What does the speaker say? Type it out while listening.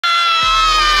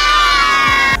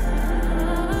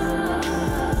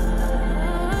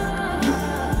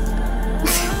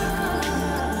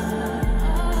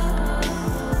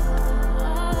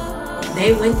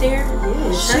They went there?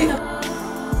 Yeah, shit.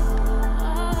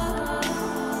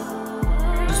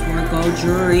 Just more gold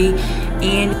jewelry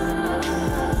and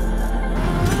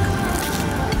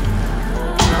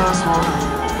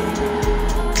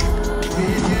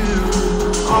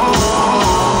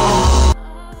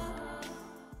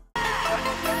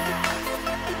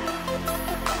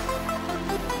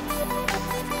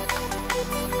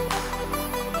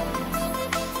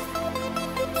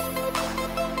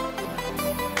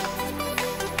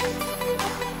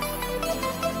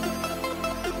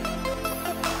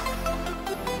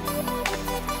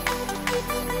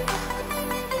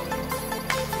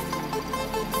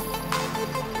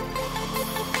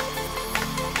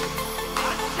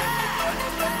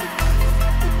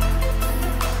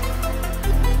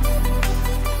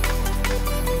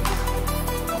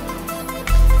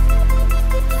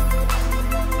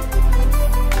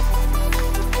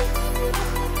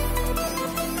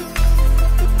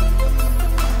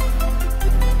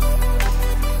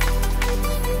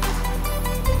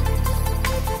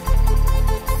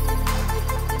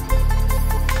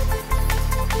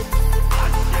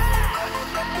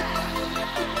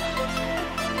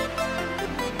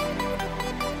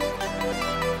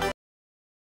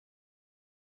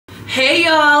hey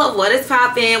y'all, what is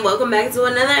poppin'? Welcome back to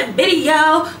another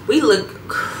video. We look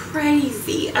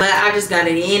crazy, but I just got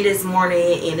it in this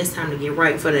morning and it's time to get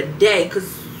right for the day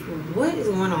because what is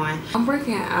going on? I'm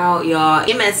working out, y'all.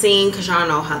 I'm messing because y'all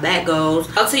know how that goes.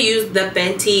 I also use the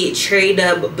Fenty Cherry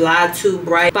Dub Blot Too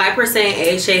Bright 5%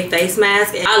 AHA face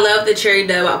mask. I love the Cherry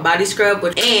Dub body scrub,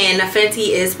 and Fenty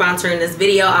is sponsoring this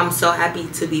video. I'm so happy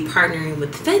to be partnering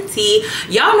with Fenty.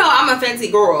 Y'all know I'm a Fenty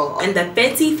girl, and the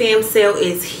Fenty fam sale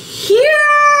is here.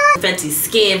 Fenty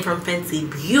Skin from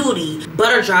Fenty Beauty.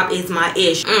 Butter Drop is my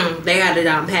ish. They got it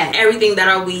down pat. Everything that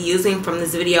I'll be using from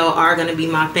this video are going to be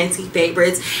my Fenty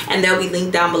favorites, and they'll be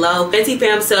linked down below. Fenty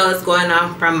fam sale is going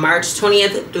on from March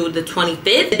 20th through the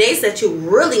 25th. The dates that you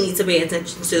really need to pay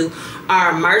attention to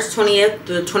are March 20th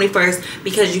through the 21st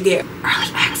because you get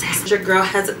early access. Your girl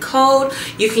has a code.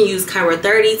 You can use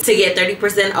Kirah30 to get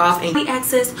 30% off and early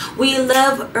access. We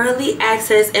love early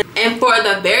access, and for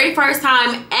the very first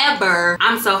time ever,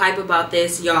 I'm so hyped about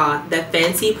this, y'all. The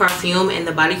Fenty perfume and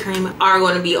the body cream are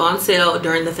going to be on sale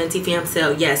during the Fenty fam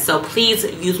sale. Yes, so please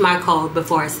use my code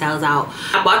before it sells out.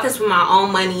 I bought this with my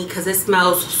own money because it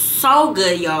smells so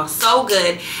good, y'all, so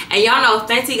good. And y'all know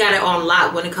Fenty got it on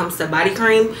lock when it comes to body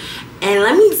cream. And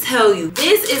let me tell you,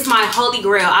 this is my holy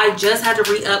grail. I just had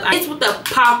to re-up. It's with the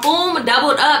perfume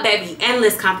doubled up, baby.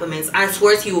 Endless compliments, I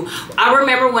swear to you. I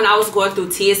remember when I was going through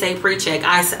TSA pre-check.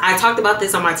 I talked about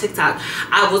this on my TikTok.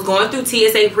 I was going through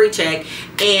TSA pre-check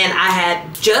and I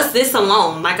had just this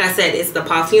alone. Like I said, it's the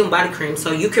perfume body cream,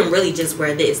 so you can really just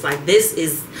wear this. Like this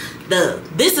is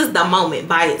the moment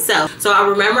by itself. So I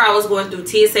remember I was going through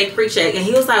TSA pre-check and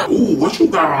he was like, ooh, what you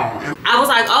got on? I was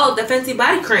like, oh, the Fenty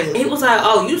body cream. He was like,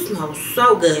 oh, you smell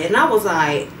so good. And I was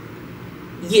like,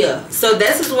 yeah. So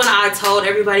this is when I told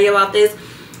everybody about this.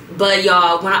 But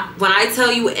y'all, when I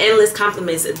tell you endless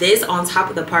compliments, this on top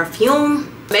of the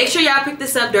perfume, make sure y'all pick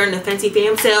this up during the Fenty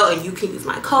fam sale and you can use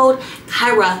my code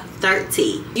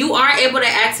Kirah30. You aren't able to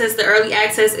access the early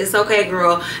access, it's okay,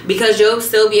 girl, because you'll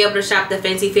still be able to shop the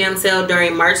Fenty fam sale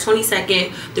during March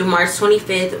 22nd through March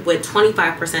 25th with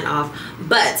 25% off.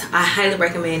 But I highly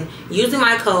recommend using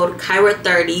my code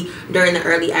Kirah30 during the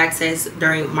early access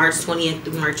during March 20th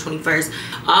through March 21st.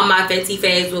 All my Fenty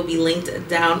faves will be linked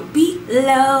down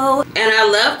below. And I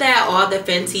love that all the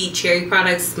Fenty cherry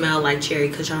products smell like cherry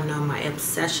because y'all know my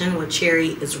obsession with cherry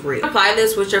is real. Apply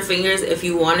this with your fingers if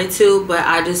you wanted to, but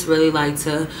I just really like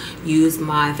to use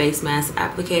my face mask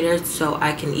applicator so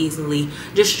I can easily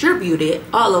distribute it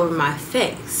all over my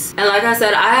face. And like I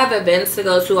said, I have events to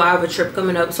go to. I have a trip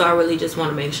coming up, so I really just want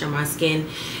to make sure my skin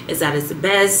is at its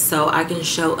best so I can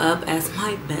show up as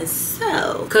my best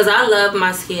self, because I love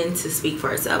my skin to speak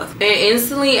for itself. And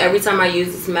instantly every time I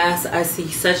use this mask, I see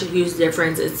such a huge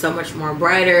difference. It's so much more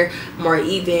brighter, more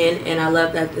even, and I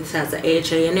love that this has an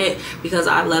AHA in it because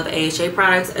I love AHA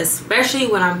products, especially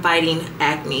when I'm fighting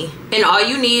acne. And all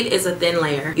you need is a thin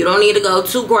layer. You don't need to go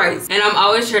too great. And I'm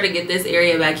always trying to get this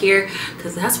area back here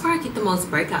because that's where I get the most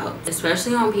breakout,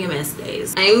 especially on PMS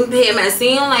days. I'm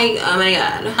PMSing like, oh my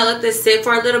god. I let this sit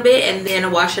for a little bit and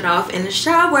then wash it off in the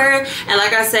shower. And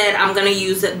like I said, I'm gonna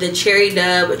use the Cherry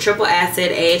Dub Triple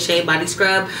Acid AHA Body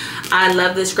Scrub. I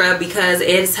love this scrub because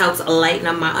it helps lighten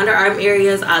up my underarm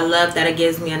areas. I love that it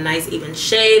gives me a nice even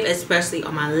shave, especially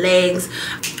on my legs.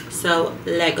 So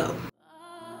let go.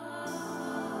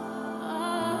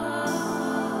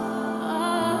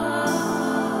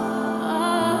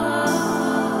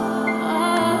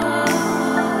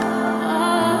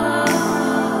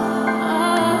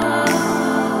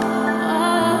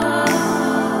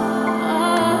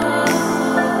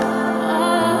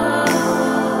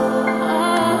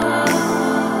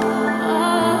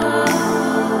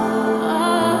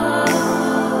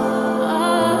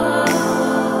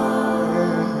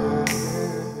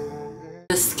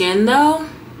 skin though,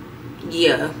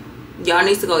 yeah, y'all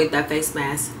need to go get that face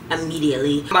mask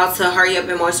immediately. I'm about to hurry up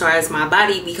and moisturize my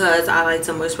body because I like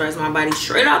to moisturize my body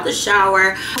straight out the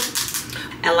shower.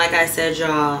 And like I said,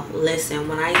 y'all, listen,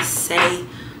 when I say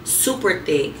super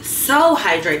thick, so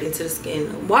hydrating to the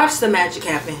skin, watch the magic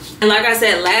happen. And like I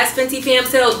said, last Fenty fam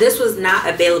sale, this was not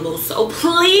available, so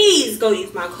please go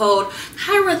use my code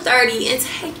Kirah30 and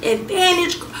take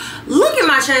advantage. Look at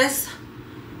my chest.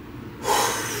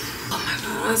 Oh my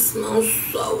god, I smell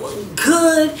so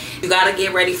good. You gotta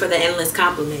get ready for the endless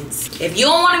compliments. If you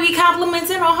don't want to be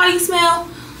complimented on how you smell,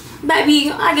 baby,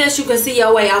 I guess you can see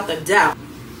your way out the doubt.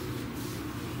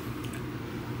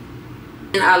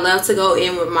 And I love to go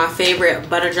in with my favorite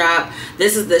butter drop.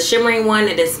 This is the shimmering one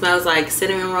and it smells like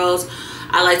cinnamon rolls.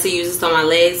 I like to use this on my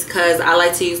legs because I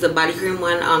like to use the body cream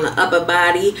one on the upper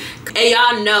body. And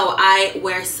y'all know I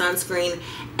wear sunscreen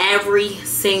every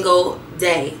single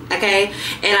day, okay?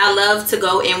 And I love to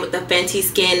go in with the Fenty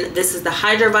Skin. This is the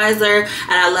Hydra Visor, and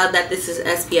I love that this is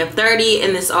SPF 30,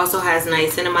 and this also has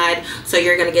niacinamide, so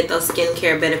you're gonna get those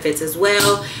skincare benefits as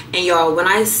well. And y'all, when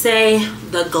I say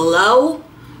the glow,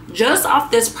 just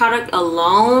off this product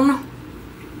alone,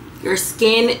 your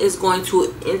skin is going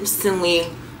to instantly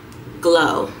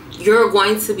glow. You're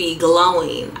going to be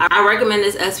glowing. I recommend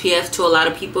this SPF to a lot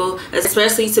of people,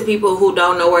 especially to people who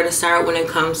don't know where to start when it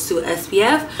comes to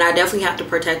SPF. And I definitely have to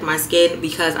protect my skin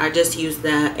because I just used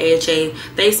the AHA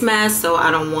face mask, so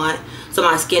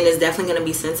my skin is definitely going to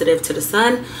be sensitive to the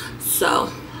sun.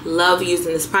 So love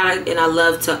using this product, and I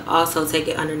love to also take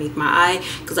it underneath my eye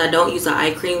because I don't use the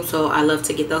eye cream, so I love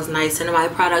to get those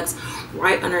niacinamide products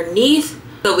right underneath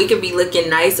so we can be looking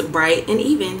nice, bright, and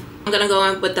even. I'm gonna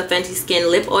go in with the Fenty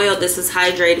Skin Lip Oil. This is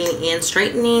hydrating and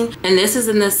straightening, and this is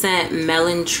in the scent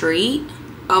Melon Tree.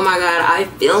 Oh my god, I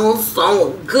feel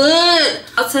so good.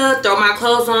 I'm about to throw my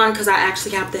clothes on because I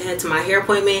actually have to head to my hair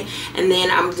appointment, and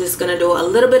then I'm just gonna do a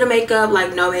little bit of makeup,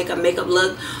 like no makeup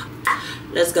look.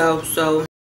 Let's go. So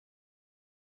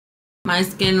my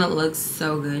skin looks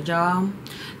so good, y'all.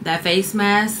 That face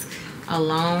mask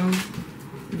alone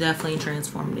definitely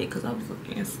transformed it because I was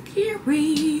looking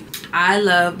scary. I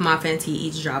love my Fenty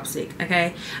Each Drop Stick,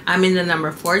 okay? I'm in the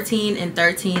number 14 and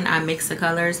 13. I mix the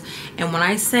colors, and when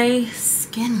I say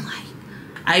skin light,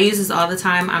 I use this all the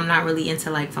time. I'm not really into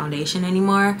like foundation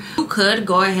anymore. You could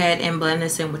go ahead and blend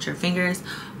this in with your fingers,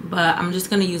 but I'm just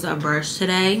gonna use a brush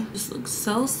today. This looks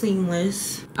so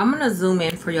seamless. I'm gonna zoom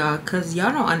in for y'all because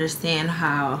y'all don't understand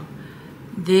how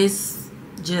this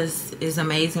just is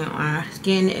amazing on our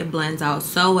skin. It blends out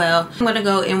so well. I'm gonna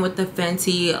go in with the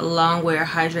Fenty Longwear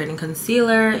Hydrating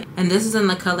Concealer, and this is in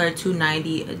the color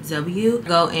 290W.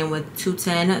 Go in with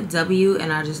 210W,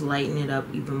 and I just lighten it up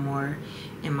even more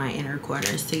in my inner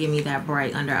corners to give me that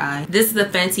bright under eye. This is the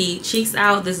Fenty Cheeks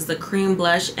Out. This is the cream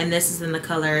blush, and this is in the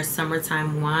color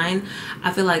Summertime Wine.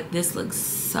 I feel like this looks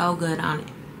so good on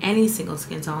any single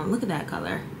skin tone. Look at that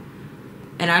color.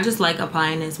 And I just like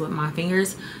applying this with my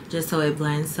fingers just so it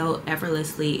blends so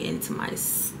effortlessly into my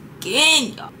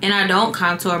skin. And I don't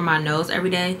contour my nose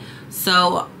every day.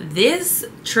 So this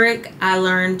trick I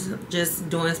learned just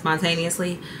doing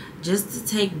spontaneously, just to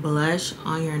take blush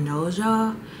on your nose,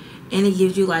 y'all. And it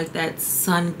gives you like that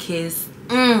sun kiss.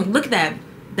 Look at that.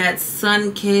 That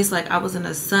sun kiss, like I was in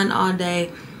the sun all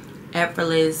day.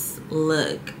 Effortless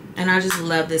look. And I just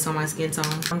love this on my skin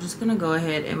tone. I'm just gonna go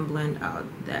ahead and blend out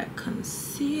that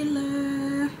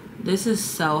concealer. This is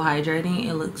so hydrating.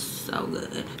 It looks so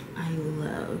good. I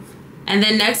love. And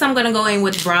then next I'm gonna go in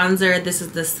with bronzer. This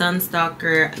is the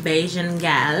Sunstalker Bayesian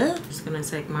Gal. Just gonna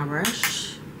take my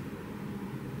brush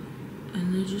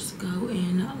and then just go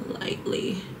in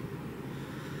lightly.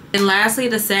 And lastly,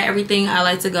 to set everything, I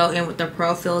like to go in with the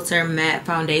Pro Filter Matte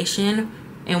Foundation.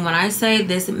 And when I say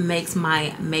this makes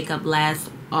my makeup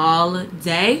last all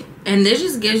day, and this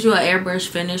just gives you an airbrush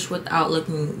finish without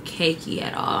looking cakey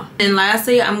at all. And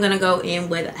lastly, I'm gonna go in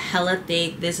with Hella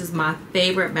Thick. This is my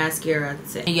favorite mascara.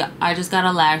 Yeah, I just got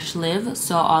a lash lift,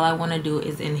 so all I want to do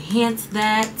is enhance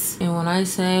that. And when I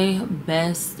say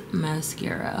best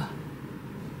mascara,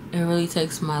 it really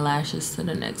takes my lashes to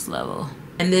the next level.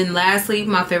 And then lastly,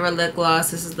 my favorite lip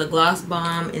gloss. This is the Gloss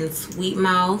Bomb in Sweet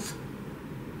Mouth.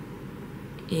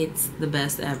 It's the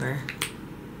best ever.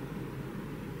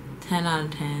 10 out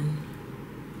of 10.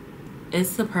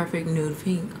 It's the perfect nude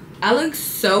pink. I look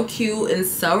so cute and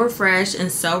so refreshed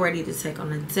and so ready to take on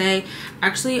the day.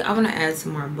 Actually, I want to add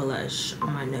some more blush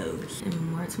on my nose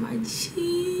and more to my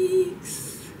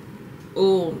cheeks.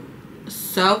 Oh,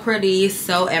 so pretty,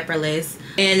 so effortless.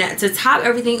 And to top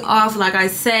everything off, like I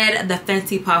said, the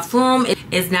Fenty Parfum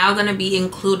is now going to be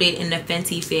included in the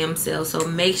Fenty Fam sale, so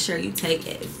make sure you take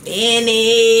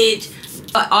advantage.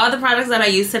 All the products that I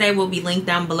used today will be linked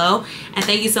down below. And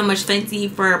thank you so much,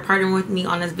 Fenty, for partnering with me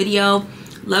on this video.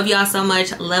 Love y'all so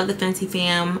much. Love the Fenty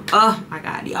fam. Oh my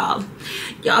god, y'all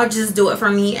just do it for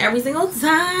me every single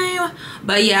time.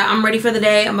 But yeah, I'm ready for the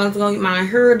day. I'm about to go get my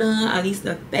hair done. At least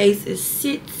the face is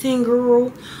sitting,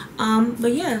 girl.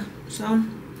 But yeah, so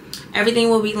everything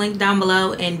will be linked down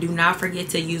below, and do not forget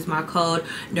to use my code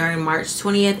during March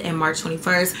 20th and March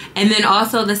 21st. And then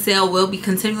also the sale will be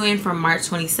continuing from March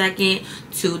 22nd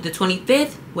to the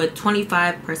 25th with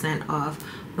 25% off.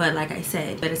 But like I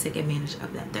said, better take advantage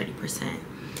of that 30%.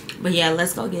 But yeah,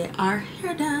 let's go get our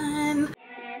hair done.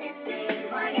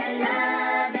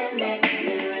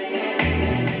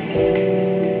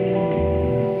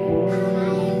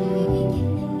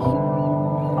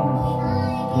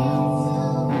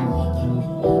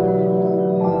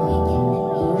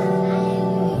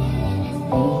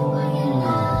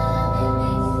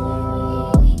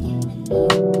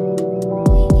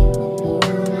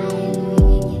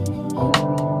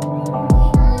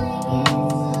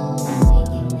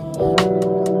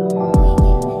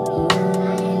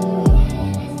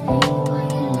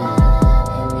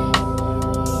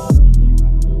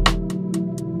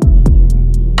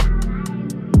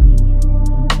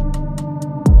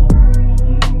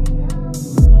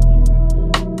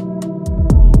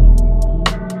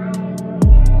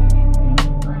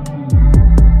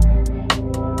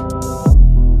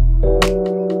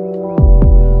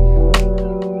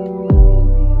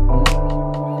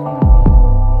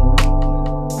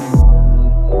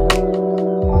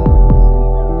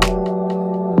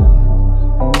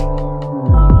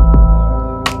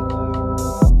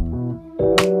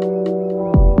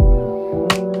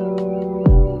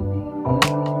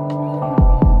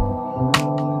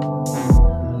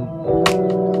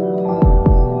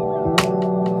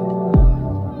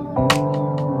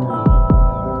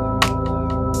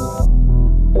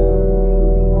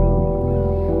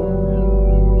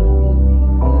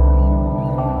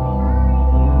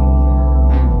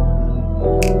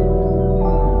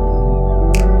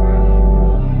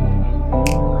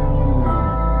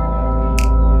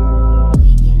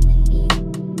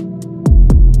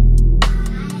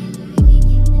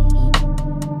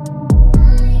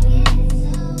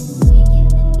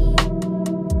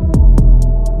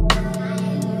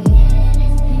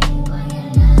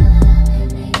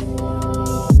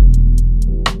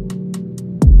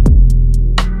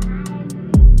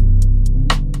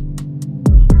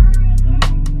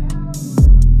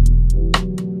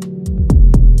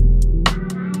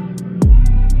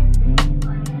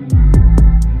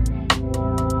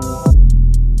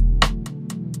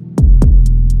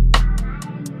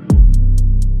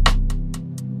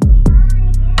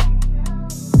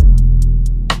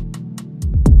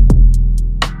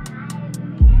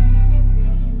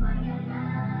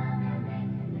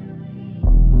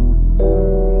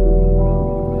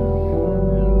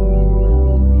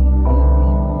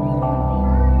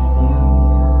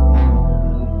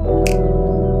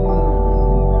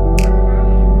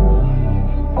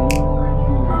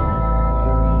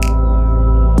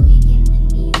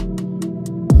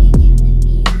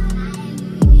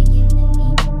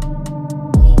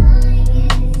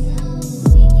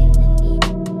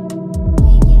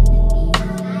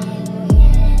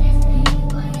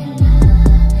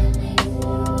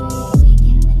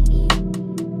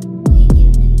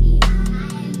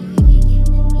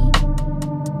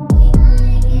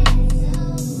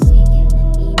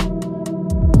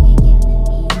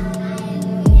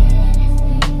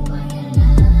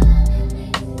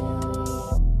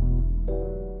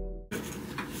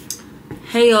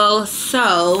 Hey y'all,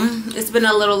 so it's been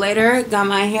a little later. Got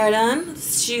my hair done.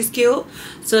 She's cute.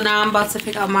 So now I'm about to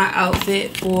pick out my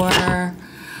outfit for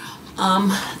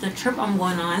the trip I'm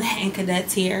going on. And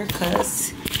Cadet's here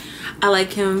because I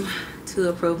like him to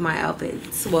approve my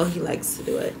outfits. Well, he likes to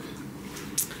do it.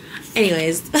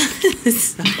 Anyways,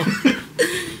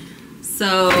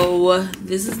 so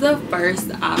this is the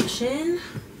first option.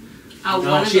 I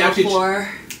want to go for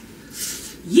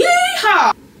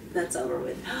yeehaw. That's over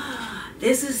with.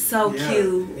 This is so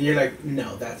cute. And you're like,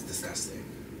 no, that's disgusting.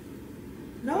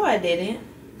 No, I didn't.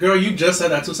 Girl, you just said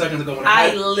that 2 seconds ago.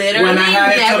 I literally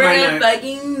never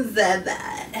fucking said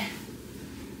that.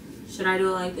 Should I do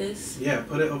it like this? Yeah,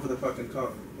 put it over the fucking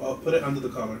collar. Well, put it under the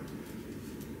collar.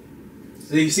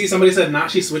 So you see, somebody said not.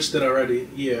 She switched it already.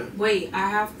 Yeah. Wait, I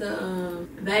have to.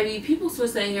 Baby, people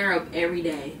switch their hair up every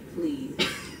day. Please.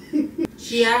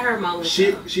 She had her moment.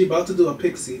 She about to do a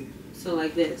pixie. So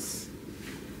like this.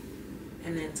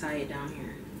 And then tie it down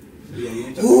here. Yeah, you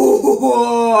need to.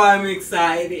 Ooh, I'm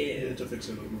excited. You need to fix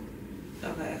it no more.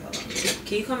 Okay, hold on.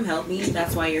 Can you come help me?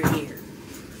 That's why you're here.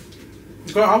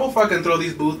 Girl, I will fucking throw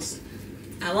these boots.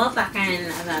 I will fucking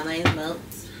throw these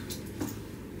boots.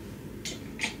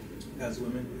 As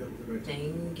women, we have the right.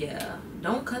 Dang, yeah.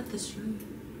 Don't cut the string.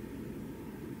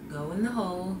 Go in the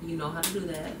hole. You know how to do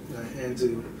that. And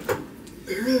do.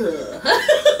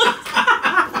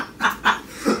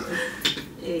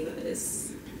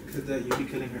 Anyways. Cause that you be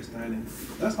cutting her styling.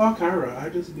 That's all Kirah. I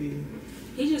just be.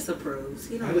 He just approves.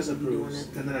 He don't I just be doing approves.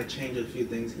 it. And then I change a few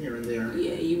things here and there.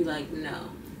 Yeah, you be like, no.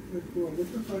 Like, girl,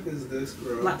 what the fuck is this,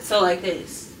 girl? Like, so like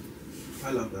this.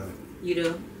 I love that. You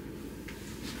do?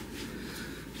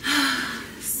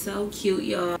 So cute,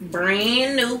 y'all.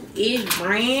 Brand new. It's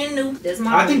brand new. That's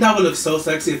my I think that would look so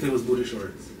sexy if it was booty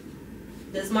shorts.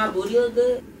 Does my booty look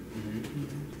good?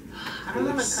 Mm-hmm. I don't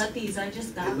want to cut these. I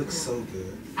just got them. It looks so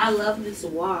good. I love this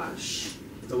wash.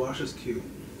 The wash is cute.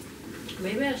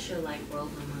 Maybe I should like roll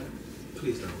them up.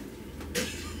 Please don't.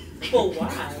 But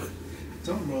why?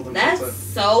 Don't roll them. That's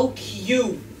so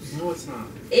cute. No, it's not.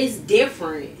 It's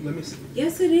different. Let me see.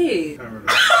 Yes, it is.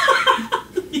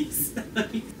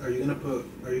 Are you gonna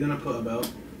put a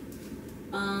belt?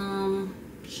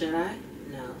 Should I?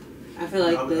 No. I feel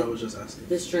like I was just asking.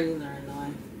 the strings are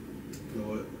annoying. The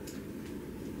what?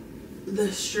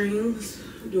 The strings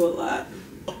do a lot.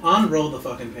 Unroll the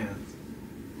fucking pants.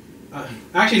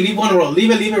 Actually, leave one rolled.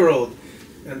 Leave it rolled,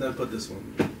 and then put this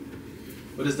one.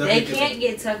 But it's They definitely can't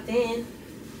get tucked in.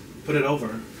 Put it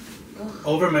over. Ugh.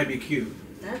 Over might be cute.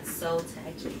 That's so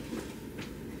tacky.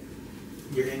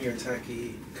 You're in your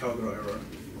tacky cowgirl era.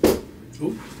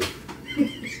 Oop.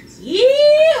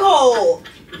 Yeehaw!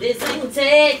 This ain't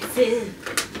Texas.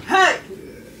 Hey!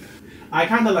 I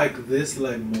kind of like this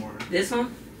leg more. This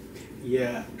one?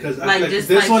 Yeah, because Like, I feel like just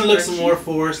this like one looks stretchy? more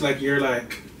forced. Like you're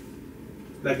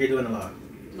doing a lot.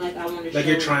 Like I want to. Like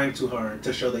you're trying too hard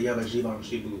to show that you have a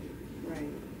Givenchy boot. Right.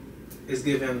 It's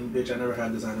given, bitch. I never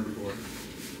had designer before.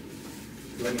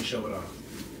 Let me show it off.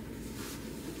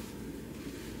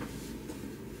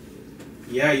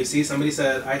 Yeah, you see, somebody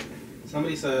said like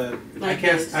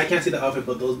I can't see the outfit,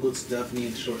 but those boots definitely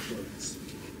need short shorts.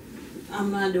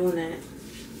 I'm not doing that.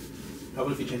 How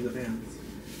about if you change the pants?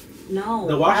 No.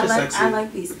 The wash is sexy. I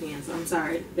like these pants. I'm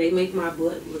sorry. They make my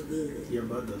butt look good. Your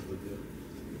butt does look good.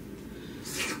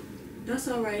 That's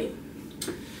alright.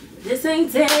 This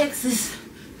ain't Texas.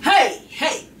 Hey,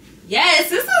 hey. Yes,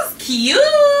 this is cute.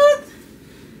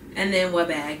 And then what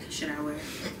bag should I wear?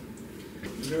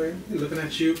 You're looking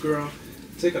at you, girl.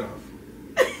 Take it off.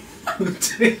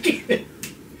 Take it.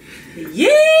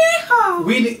 Yeah.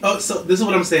 We need, so this is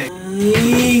what I'm saying.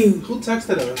 Who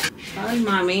texted us? Probably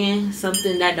my man.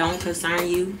 Something that don't concern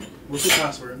you. What's your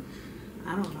password?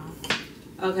 I don't know.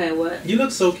 Okay, what? You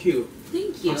look so cute.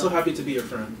 Thank you. I'm so happy to be your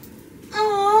friend.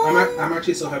 Aww. I'm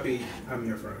actually so happy I'm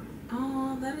your friend.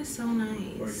 Oh, that is so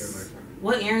nice. Or you're my friend.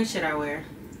 What earrings should I wear?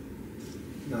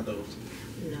 Not those.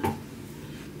 No.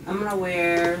 I'm gonna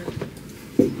wear.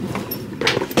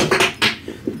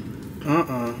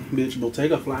 Bitch,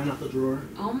 Bottega flying out the drawer.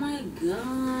 Oh my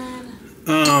god.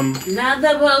 Not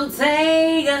the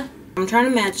Bottega. I'm trying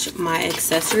to match my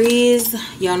accessories.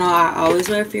 Y'all know I always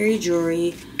wear fairy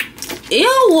jewelry.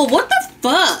 Ew, what the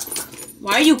fuck?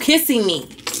 Why are you kissing me?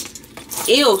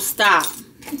 Ew, stop.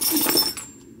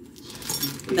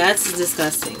 That's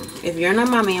disgusting. If you're not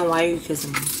my man, why are you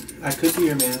kissing me? I could be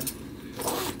your man.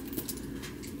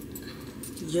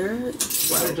 You're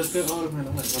Why just get out of my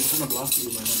life? I'm trying to block you,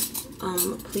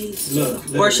 man. Please.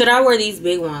 Look. Or should I wear these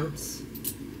big ones?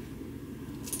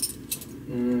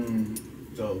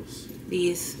 Those.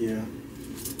 These? Yeah.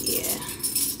 Yeah.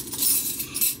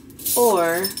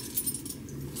 Or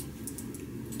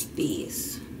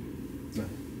these. No.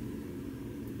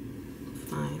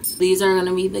 Fine. These are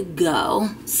gonna be the go.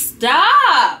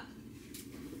 Stop!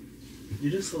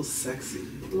 You're just so sexy.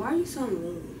 Why are you so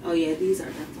mean? Oh yeah, these are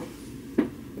definitely.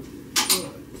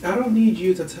 I don't need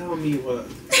you to tell me what.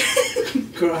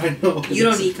 Girl, I know. You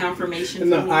don't need confirmation.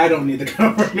 No, I don't need the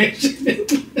confirmation.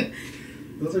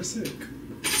 Those are sick.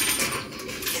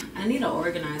 I need to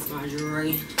organize my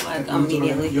jewelry like You want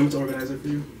immediately. me to organize it for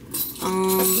you?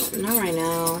 Not right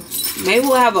now. Maybe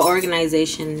we'll have an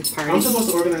organization party. I'm supposed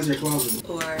to organize your closet.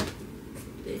 Or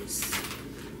this.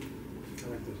 I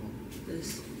like this one.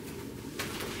 This.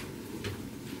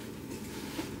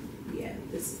 Yeah,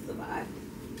 this is the vibe.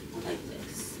 I like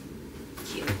this.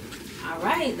 Cute.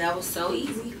 Alright, that was so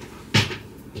easy.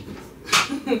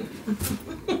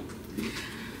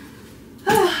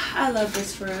 I love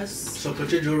this for us. So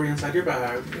put your jewelry inside your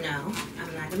bag. No,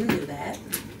 I'm not gonna do that.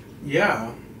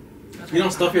 Yeah. Okay, You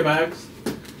don't stuff your bags?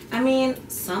 I mean,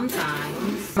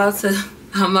 sometimes.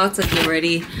 I'm about to get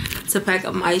ready to pack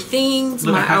up my things,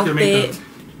 Look, my I have your outfit. makeup.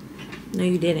 No,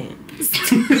 you didn't.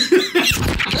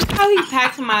 how he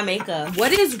packed my makeup.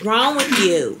 What is wrong with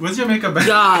you? What's your makeup bag?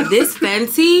 Y'all, this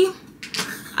Fenty.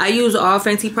 I use all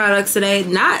Fenty products today.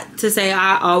 Not to say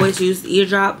I always use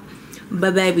eardrop,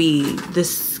 but baby, the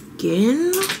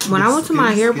skin. When I went to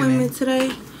my hair appointment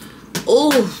today,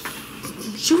 oh,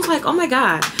 she was like, oh my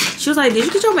God. She was like, did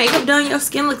you get your makeup done? Your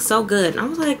skin looks so good. And I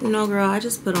was like, no, girl, I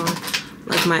just put on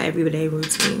like my everyday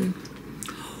routine.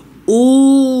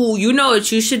 Ooh, you know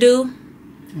what you should do?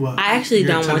 What? I actually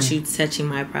don't want you touching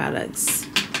my products.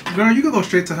 Girl, you can go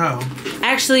straight to hell.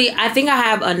 Actually, I think I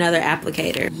have another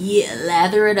applicator. Yeah,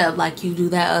 lather it up like you do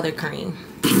that other cream.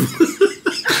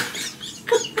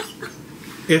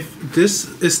 If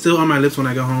this is still on my lips when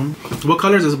I go home, what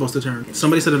color is it supposed to turn?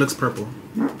 Somebody said it looks purple.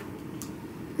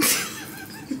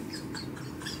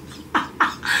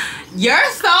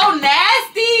 You're so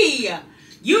nasty.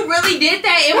 You really did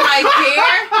that in my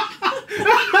hair?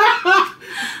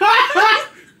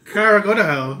 Kirah, go to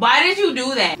hell. Why did you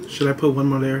do that? Should I put one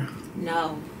more layer?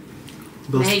 No.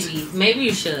 Maybe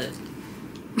you should.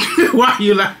 Why are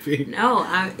you laughing? No,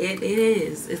 it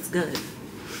is. It's good.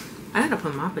 I gotta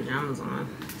put my pajamas on.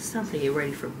 It's time to get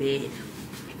ready for bed.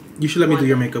 You should let me do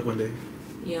your makeup one day.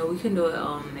 Yeah, we can do it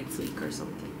next week or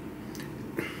something.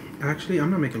 Actually,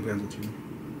 I'm not making plans with you.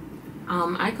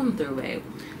 I come through, babe.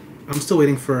 I'm still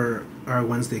waiting for our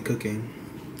Wednesday cooking.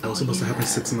 That was supposed to happen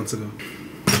 6 months ago.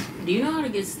 Do you know how to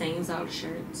get stains out of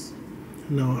shirts?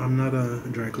 No, I'm not a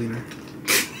dry cleaner.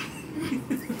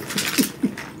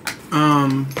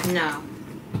 No.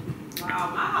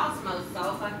 Wow, my house smells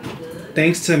so fucking good.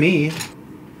 Thanks to me.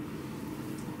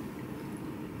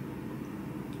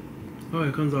 Oh,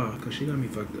 it comes off because she got me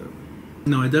fucked up.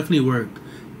 No, it definitely worked.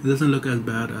 It doesn't look as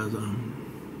bad as I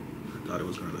thought it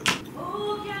was gonna look.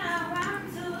 Oh, can I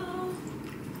run to?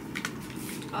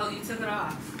 Oh, you took it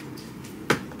off.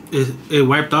 It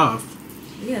wiped off.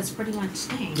 Yeah, it's pretty much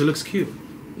stained. It looks cute.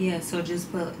 Yeah, so just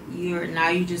put now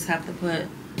you just have to put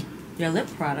your lip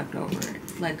product over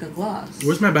it, like a gloss.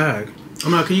 Where's my bag?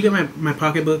 Can you get my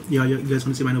pocketbook? Yeah, you guys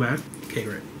want to see my new bag? Okay,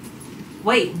 great.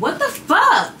 Wait, what the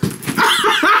fuck?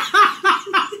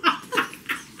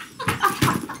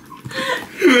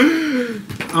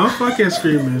 I'm fucking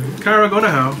screaming. Kirah, go to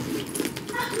hell.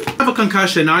 I have a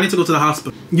concussion. Now I need to go to the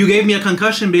hospital. You gave me a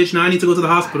concussion, bitch. Now I need to go to the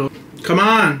hospital. Come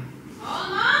on.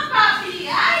 Hold on, papi.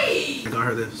 Ay. I got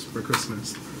her this for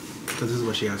Christmas. Because this is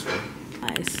what she asked for.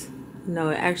 Nice. No,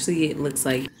 it looks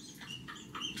like...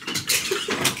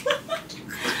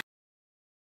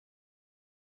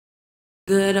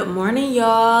 Good morning,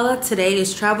 y'all. Today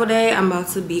is travel day. I'm about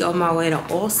to be on my way to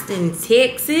Austin,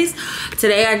 Texas.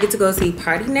 Today I get to go see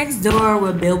Partynextdoor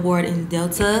with Billboard and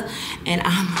Delta, and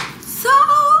I'm so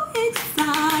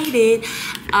excited.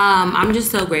 I'm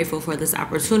just so grateful for this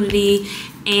opportunity,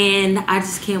 and I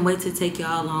just can't wait to take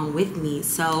y'all along with me.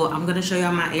 So I'm gonna show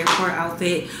y'all my airport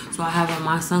outfit. So I have on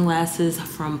my sunglasses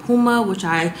from Puma, which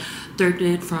I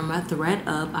thrifted from a thread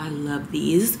up. I love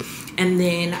these. And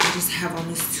then I just have on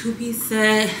this two-piece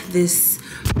set, this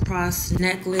cross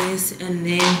necklace, and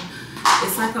then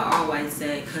it's like an all-white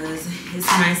set because it's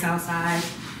nice outside,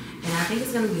 and I think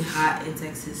it's gonna be hot in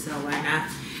Texas, so why not?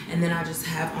 And then I just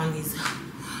have on these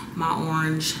my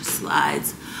orange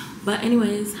slides. But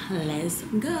anyways, let's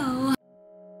go.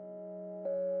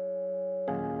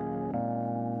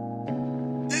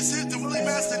 This is the Willie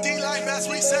Master D-Line Mass.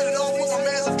 We set it off with my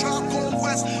man's of Tribe Called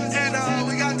Quest. And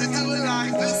we got to do it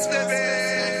like this,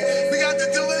 baby. We got to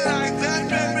do it like that,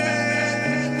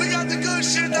 baby. We got the good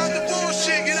shit, not the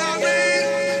bullshit, you know what I mean?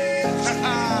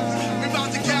 We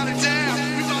about to count it down.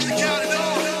 We about to count it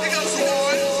all. It goes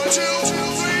 1, 2,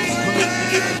 3,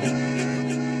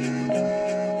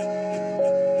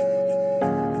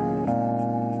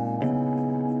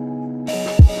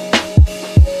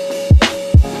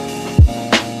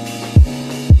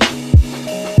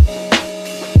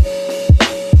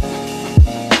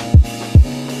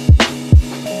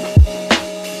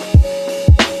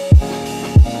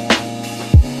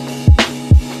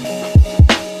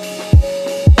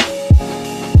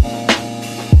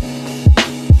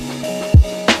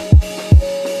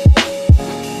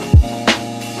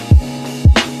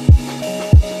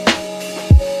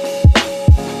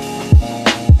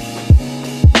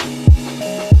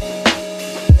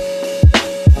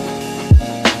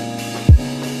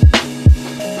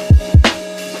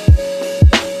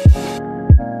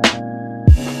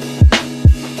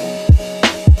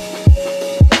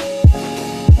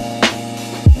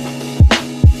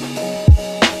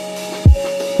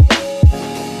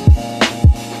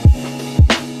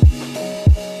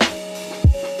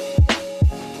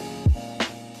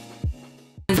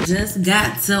 Just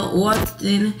got to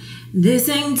Austin. This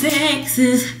ain't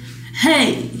Texas.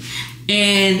 Hey.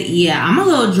 And yeah, I'm a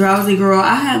little drowsy, girl.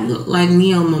 I had like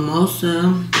me a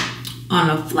mimosa on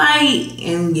a flight,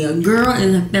 and your girl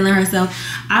isn't feeling herself.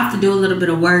 I have to do a little bit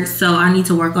of work, so I need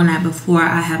to work on that before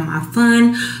I have my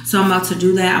fun. So I'm about to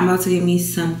do that. I'm about to get me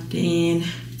something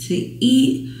to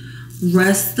eat,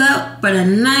 rest up for the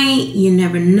night. You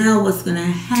never know what's gonna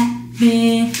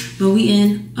happen. But we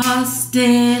in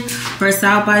Austin for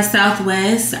South by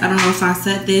Southwest. I don't know if I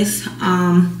said this,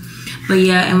 but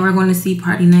yeah, and we're going to see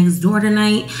Partynextdoor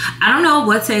tonight. I don't know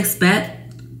what to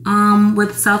expect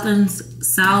with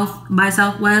South by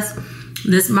Southwest.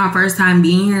 This is my first time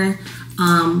being here,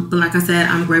 but like I said,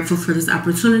 I'm grateful for this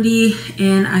opportunity,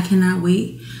 and I cannot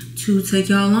wait to take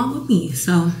y'all along with me.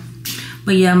 So,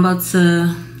 but yeah, I'm about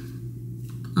to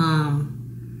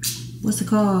what's it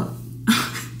called?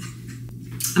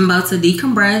 I'm about to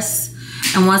decompress,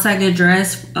 and once I get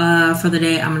dressed for the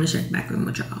day, I'm gonna check back in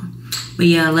with y'all. But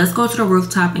yeah, let's go to the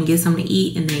rooftop and get something to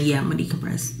eat, and then yeah, I'm gonna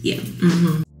decompress. Yeah.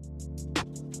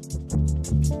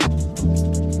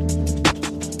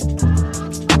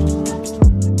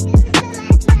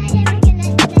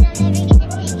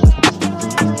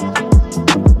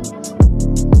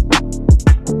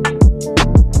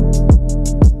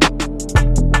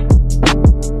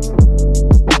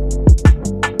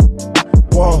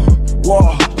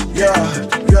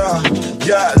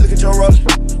 Yeah, look at your rollie,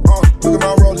 look at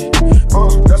my rollie,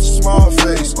 that's a small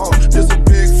face, this a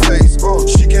big face,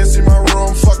 she can't see my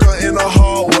room, fuck her in the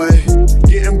hallway,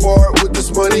 getting bored with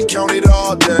this money, count it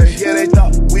all day, yeah they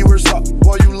thought we were soft,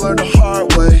 boy you learned the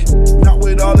hard way, not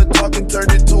with all the talking,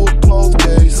 turned it to a closed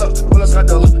case, look, well it's got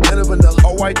Della, and a vanilla,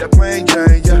 all white, that plain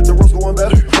Jane, yeah, the roast going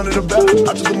better, under the belt,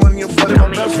 I took the money and flooded my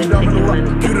belt, from down in the rock,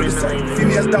 cute to the same, see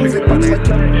me as down, say box like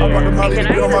that, I brought the molly to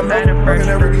be on my mouth, working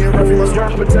every day, rough, my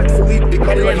strong, protect, Philippe, they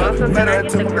call it like that, matter at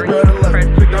temple, the girl to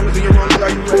left, big diamonds in your room,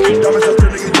 like you ready, diamonds up there,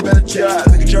 nigga, you better check,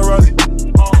 look at your rollie,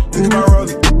 look at my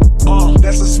rollie,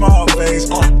 that's a small face,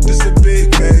 this a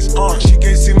big face, she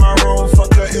can't see my room,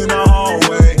 fuck her in the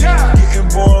hallway, getting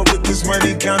bored with this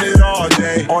money, count it all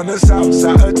day, on the south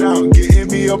side of town, getting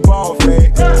me a ball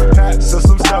fade, packs of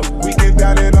some stuff, we can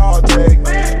down it all day,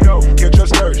 yo, catch your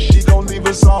skirt, she gon' leave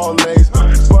us all lace,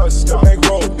 bust the bank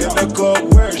roll in the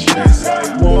club where she's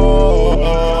like, whoa,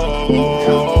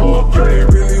 they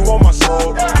really want my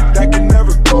soul, that can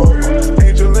never go,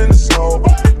 angel in the snow,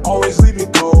 always leave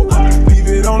it cold, leave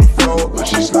it on the floor, but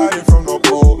she's sliding from the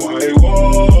pole, like,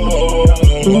 whoa,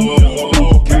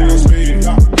 can't speak,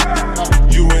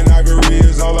 you and Ivory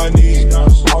is all I need,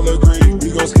 all agree,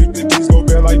 we gon' skip the keys, go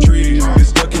bare like trees, it's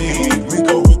stuck in heat, we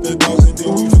go with the dogs and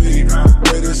then we flee,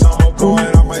 wait the summer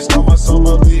going, I might start my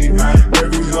summer league,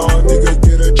 every long nigga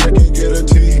get a check and get a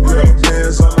T,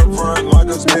 man's on the front like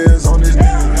us man's on his knee,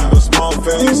 a small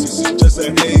face, this is just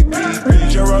an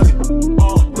AP, your rollie,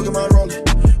 look at my rollie,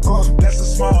 that's a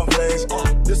small face,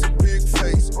 this a big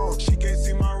face, she can't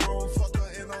see my room, fuck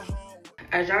her in the hallway.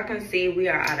 As y'all can see, we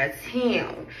are out of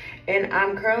town, and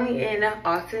I'm currently in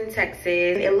Austin, Texas.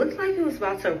 It looks like it was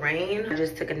about to rain. I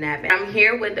just took a nap. I'm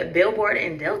here with the Billboard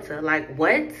and Delta. Like,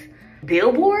 what?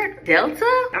 Billboard?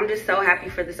 Delta? I'm just so happy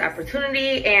for this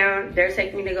opportunity, and they're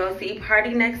taking me to go see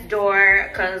Partynextdoor,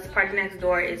 because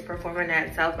Partynextdoor is performing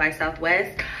at South by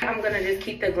Southwest. I'm gonna just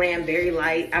keep the glam very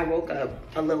light. I woke up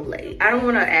a little late. I don't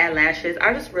want to add lashes.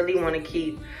 I just really want to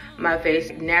keep my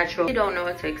face natural. You don't know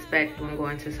what to expect when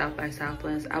going to South by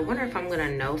Southwest. I wonder if I'm gonna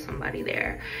know somebody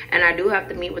there. And I do have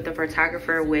to meet with the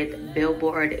photographer with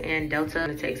Billboard and Delta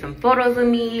to take some photos of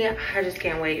me. I just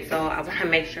can't wait. So I want to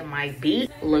make sure my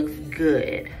beat looks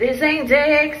good. This ain't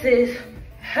Texas.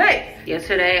 Hey,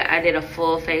 yesterday I did a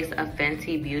full face of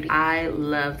Fenty Beauty. I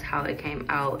loved how it came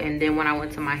out, and then when I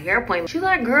went to my hair appointment, she's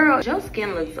like, girl, your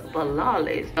skin looks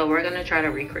flawless. So we're gonna try to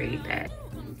recreate that.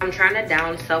 I'm trying to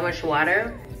down so much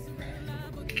water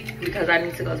because I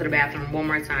need to go to the bathroom one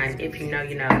more time. If you know,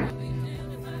 you know.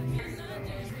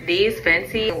 These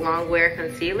Fenty long wear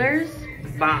concealers,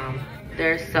 bomb.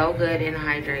 They're so good and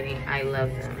hydrating. I love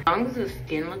them. As long as the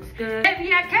skin looks good.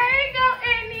 Baby, I can't go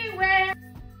anywhere.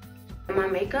 My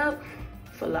makeup,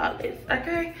 flawless,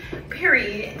 okay?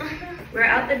 Period. We're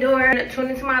out the door. Tune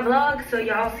into my vlog so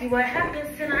y'all see what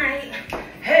happens tonight.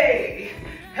 Hey,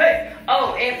 hey.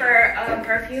 Oh, and for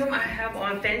perfume, I have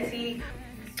on Fenty,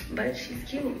 but she's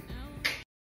cute.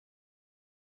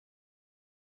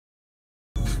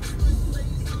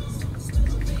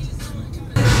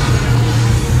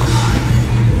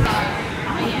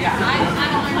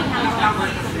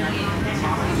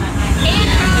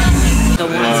 The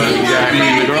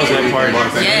girls have party.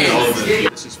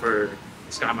 Yes. This is for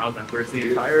Sky Mouth and for the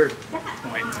entire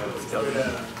point of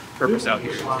the purpose out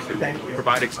here to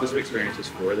provide exclusive experiences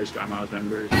for the Sky Mouth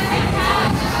members.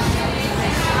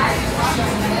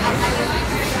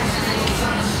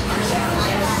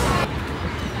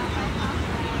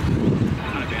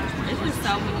 This is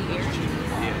so many years.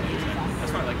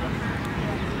 That's why I like them.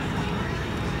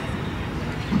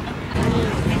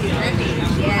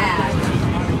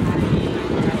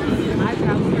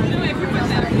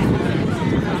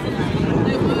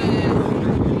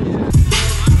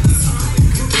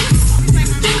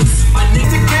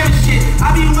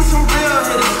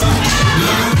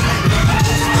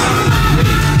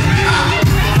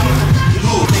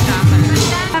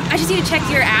 I just need to check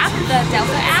your app, the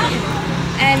Delta app,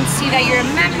 and see that you're a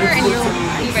member and you'll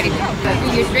be ready to go.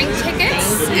 Your drink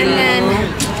tickets and then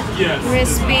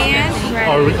wristband.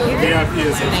 VIP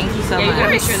is Thank you so much.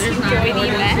 Make sure there's not the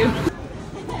event.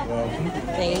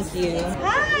 Thank you.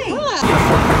 Hi.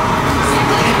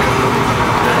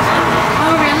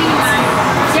 Oh really?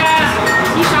 Yeah,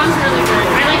 he sounds really good.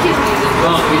 I like his music.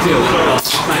 Oh, me too.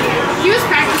 He was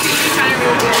practicing. He sounded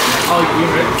really good. Oh, you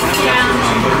heard? Yeah.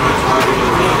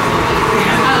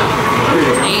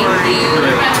 Thank you.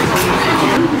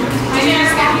 Did you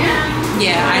just get here?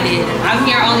 Yeah, I did. I'm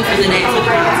here only for the next one.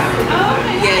 Oh,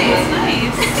 okay. Yeah. That's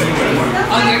nice.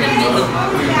 Oh, you're gonna be the.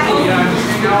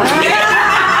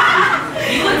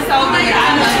 You look so good.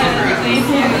 I love you. Thank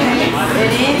you.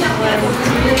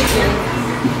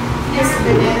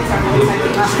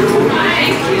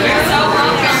 You're so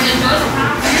welcome.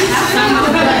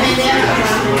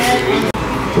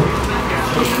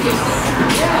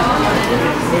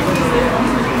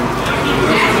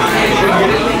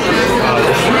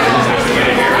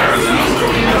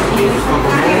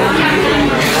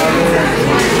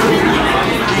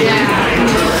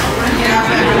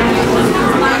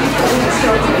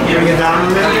 Bring it down a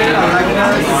minute. I like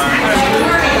that.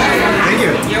 Thank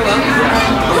you. You're welcome.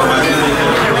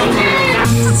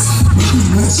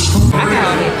 I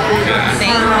got it.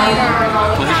 Thank you.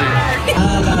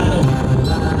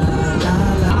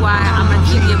 Why I'm gonna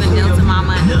keep giving Delta my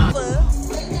money.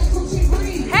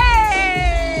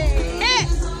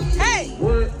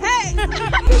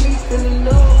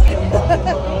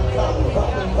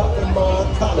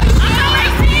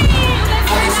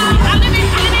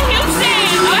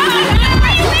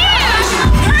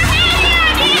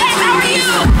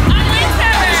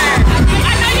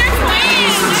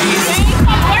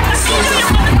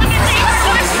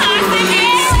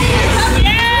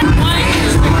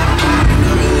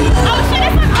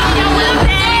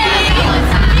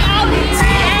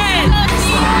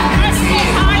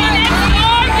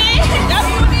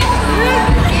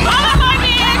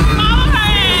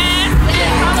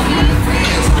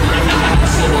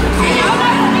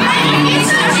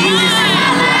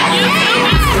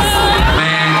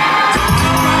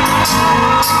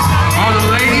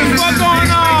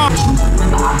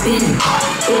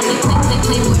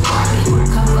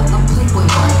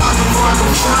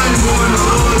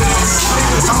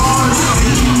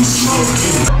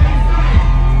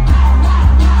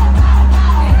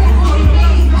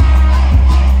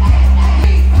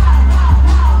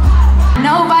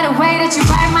 No, by the way that you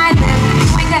bite my lip,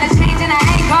 you ain't gonna change and I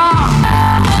ain't gone.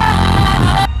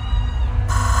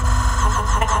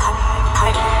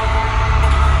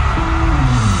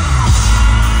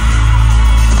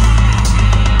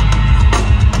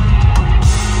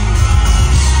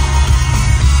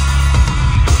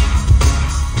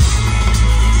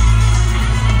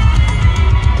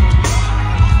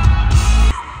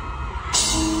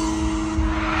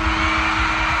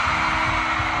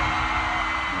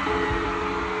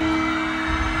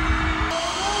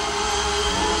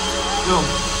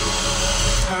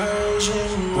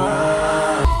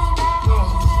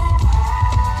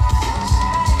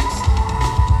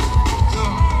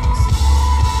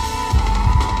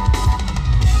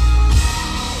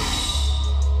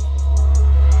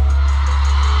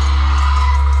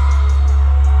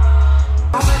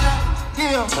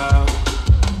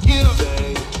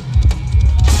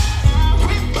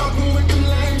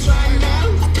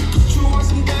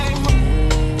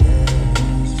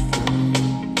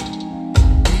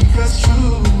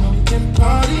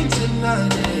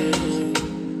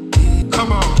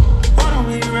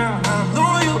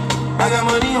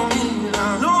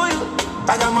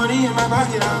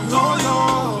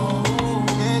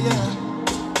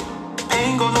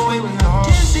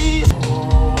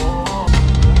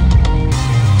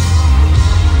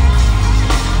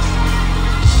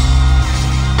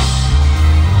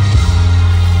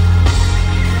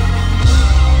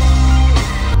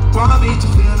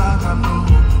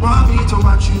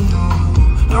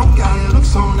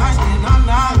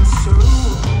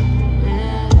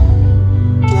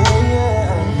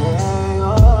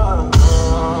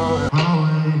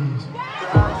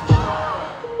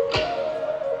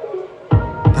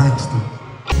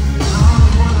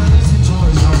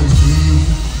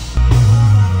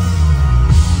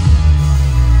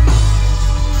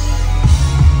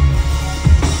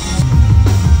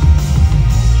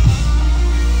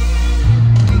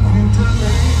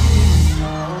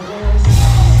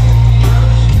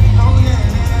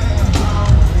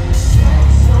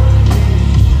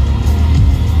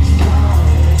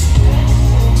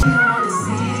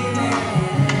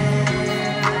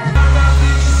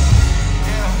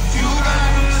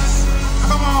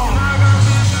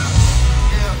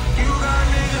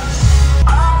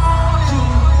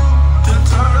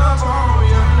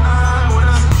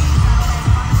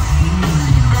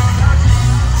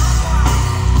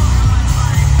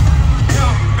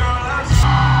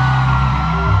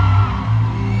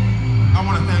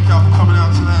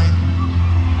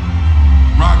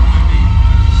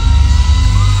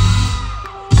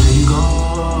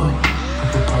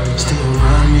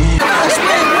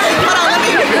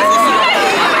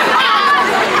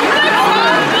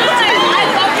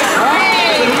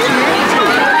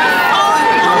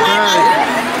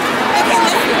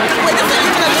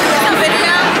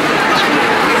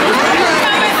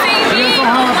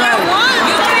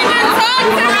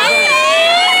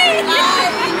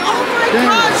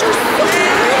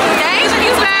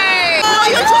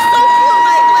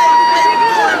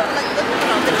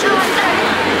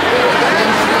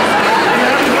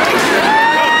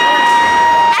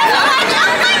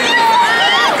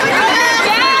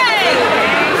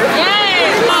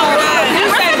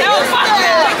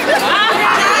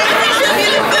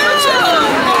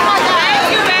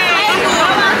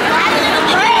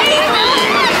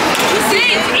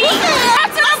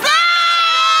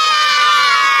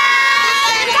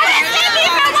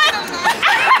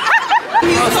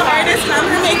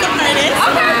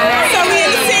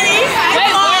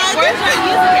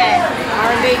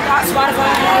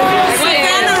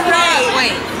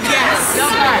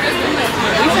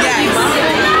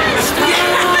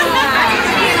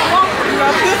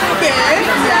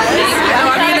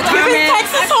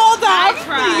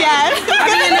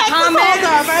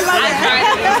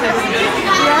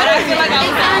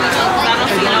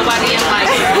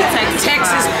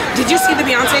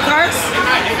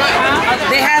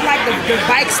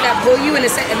 pull you and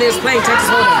it's playing Texas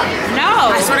Hold'em.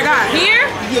 No. I swear to God. Here?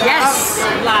 Yes.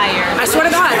 Liar. I swear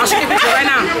to God. I'll show you a picture right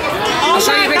now. I'll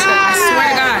show you a picture. I swear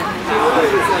to God.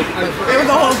 It was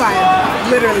a whole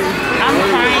vibe, literally. I'm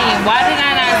crying. Why did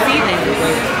I not see this?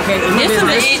 Okay, This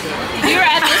event, you were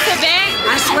at this event?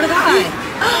 I swear to God.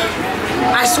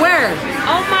 I swear.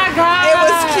 Oh my God. It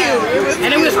was cute.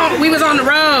 And we was on the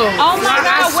road. Oh my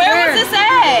God. Where was this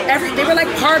at? They were like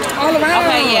parked all around.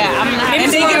 Okay, yeah. I'm not.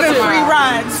 And they giving free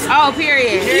rides. Oh,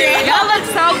 period. Yeah. Y'all look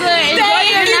so good. Enjoy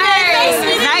your night.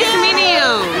 Nice meeting you.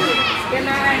 Good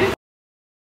night.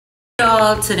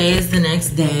 Y'all, today is the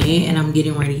next day and I'm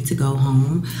getting ready to go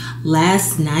home.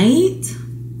 Last night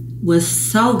was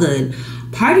so good.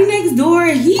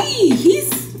 Partynextdoor,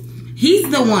 he's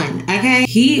the one, okay?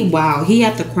 He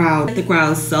had the crowd. The crowd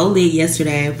was so lit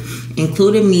yesterday,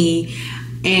 including me.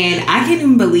 And I can't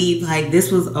even believe like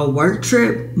this was a work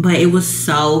trip, but it was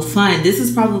so fun. This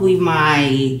is probably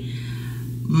my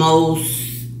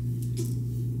most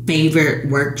favorite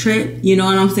work trip, you know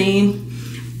what I'm saying?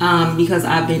 Because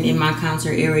I've been in my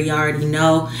concert area, you already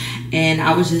know, and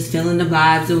I was just feeling the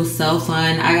vibes. It was so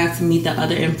fun. I got to meet the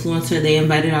other influencer they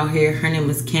invited out here. Her name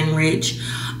was Ken Rich.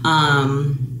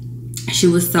 She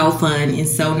was so fun and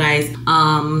so nice.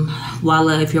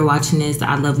 Walla, if you're watching this,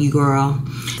 I love you, girl.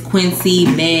 Quincy,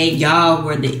 Meg, y'all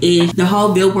were the ish. The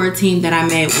whole Billboard team that I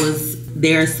met was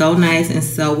there, so nice and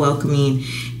so welcoming,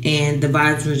 and the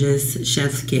vibes were just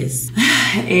chef's kiss.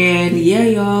 And yeah,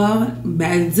 y'all,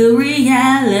 back to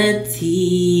reality,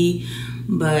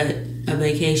 but a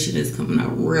vacation is coming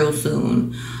up real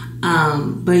soon.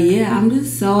 But yeah, I'm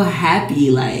just so happy,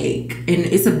 like, and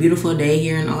it's a beautiful day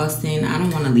here in Austin. I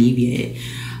don't want to leave yet.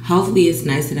 Hopefully it's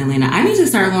nice in Atlanta. I need to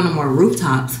start going to more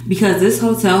rooftops because this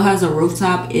hotel has a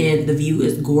rooftop and the view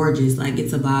is gorgeous. Like,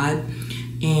 it's a vibe.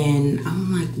 And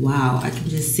I'm like, wow, I can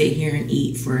just sit here and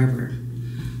eat forever.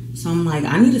 So I'm like,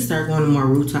 I need to start going to more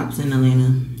rooftops in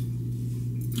Atlanta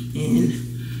and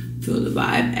feel the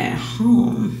vibe at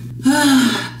home.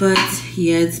 But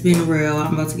yeah, it's been real.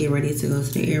 I'm about to get ready to go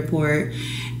to the airport.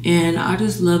 And I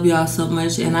just love y'all so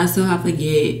much. And I still have to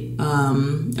get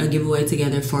a giveaway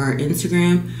together for our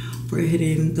Instagram for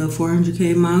hitting the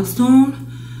 400K milestone.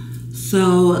 So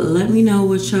let me know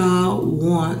what y'all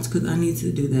want, because I need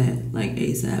to do that like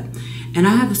ASAP. And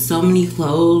I have so many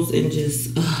clothes and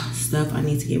just stuff I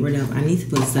need to get rid of. I need to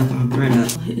put stuff on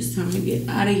ThreadUp. It's time to get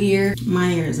out of here. My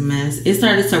hair is a mess. It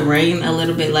started to rain a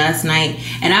little bit last night,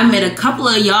 and I met a couple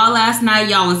of y'all last night.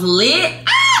 Y'all was lit.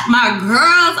 My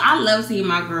girls. I love seeing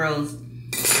my girls.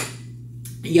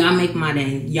 Y'all make my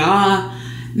day. Y'all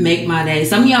make my day.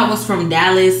 Some of y'all was from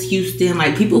Dallas, Houston.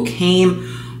 Like, people came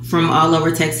from all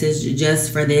over Texas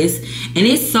just for this. And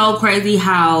it's so crazy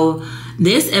how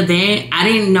this event, I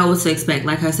didn't know what to expect.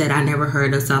 Like I said, I never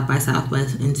heard of South by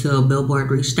Southwest until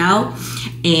Billboard reached out.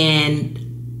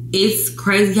 And it's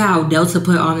crazy how Delta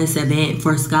put on this event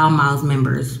for Sky Miles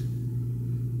members.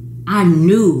 I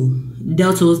knew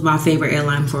Delta was my favorite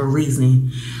airline for a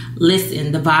reason.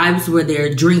 Listen, the vibes were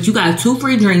there. Drinks, you got 2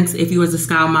 free drinks if you was a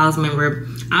Sky Miles member.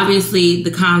 Obviously,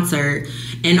 the concert.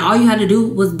 And all you had to do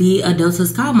was be a Delta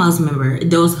Sky Miles member.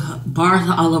 There was bars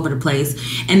all over the place.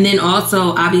 And then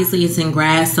also, obviously, it's in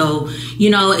grass. So, you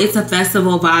know, it's a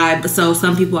festival vibe. So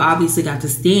some people obviously got to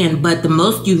stand. But the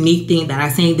most unique thing that I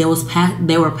seen, they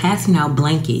were passing out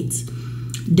blankets.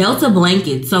 Delta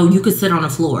blankets. So you could sit on the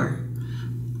floor.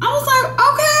 I was like,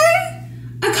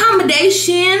 okay.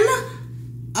 Accommodation.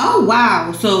 Oh,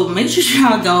 wow. So make sure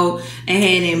y'all go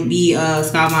ahead and be a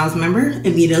Sky Miles member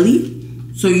immediately,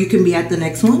 so you can be at the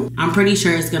next one. I'm pretty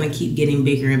sure it's gonna keep getting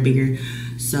bigger and bigger.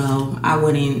 So I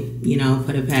wouldn't, you know,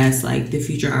 put it past like the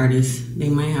future artists. They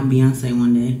might have Beyonce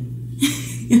one day.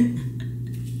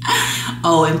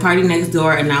 Oh, and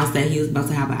Partynextdoor announced that he was about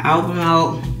to have an album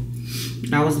out.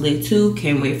 That was lit too.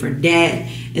 Can't wait for that.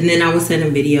 And then I was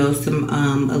sending videos to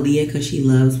Aaliyah because she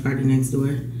loves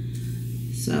Partynextdoor.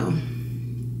 So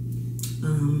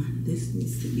this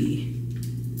needs to be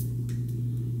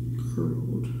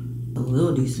curled a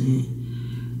little decent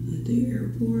at the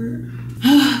airport.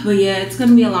 But yeah, it's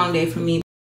gonna be a long day for me,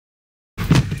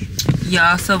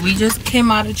 y'all. So we just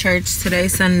came out of church today,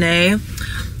 Sunday.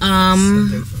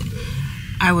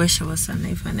 I wish it was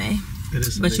Sunday Funday. It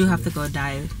is Sunday, but you have to go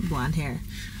dye blonde hair.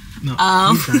 No,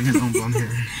 he's dyeing his own blonde hair.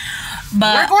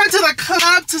 But we're going to the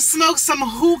club to smoke some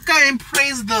hookah and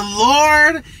praise the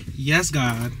Lord. Yes,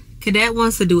 God. Cadet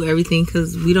wants to do everything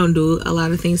because we don't do a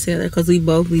lot of things together because we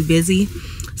both be busy.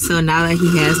 So now that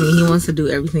he has me, he wants to do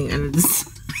everything under this.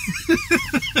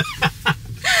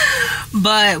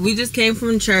 But we just came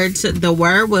from church. The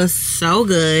word was so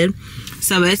good.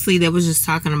 So basically they was just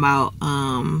talking about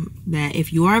that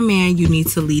if you are a man, you need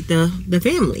to lead the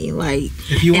family. Like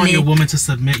if you want your woman to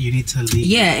submit, you need to lead.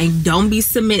 Yeah, and don't be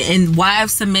submit. And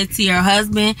wives, submit to your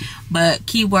husband, but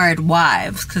keyword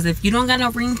wives, because if you don't got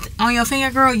no ring on your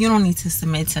finger, girl, you don't need to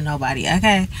submit to nobody.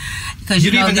 Okay, because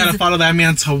you don't even gotta follow that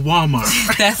man to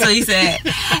Walmart. That's what he said.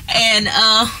 And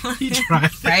he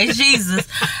tried. Praise Jesus.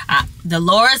 The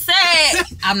Lord said,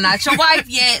 I'm not your wife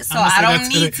yet, so I don't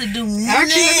need to do nothing.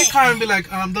 Actually, let me call and be like,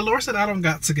 the Lord said I don't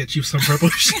got to get you some purple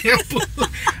shampoo.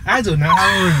 I do not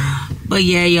have a ring. But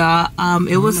yeah, y'all,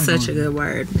 it was such a good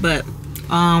word. But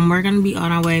we're gonna be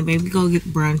on our way. Maybe go get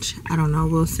brunch. I don't know,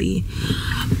 we'll see.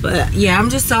 But yeah, I'm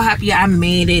just so happy I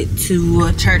made it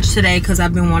to church today, because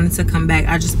I've been wanting to come back.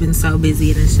 I've just been so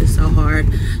busy and it's just so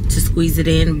hard to squeeze it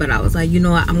in. But I was like, you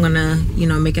know what, I'm gonna, you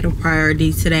know, make it a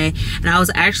priority today. And I was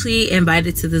actually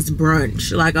invited to this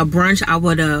brunch, like a brunch I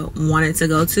would have wanted to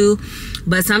go to,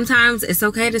 but sometimes it's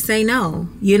okay to say no,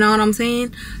 you know what I'm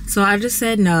saying? So I just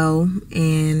said no,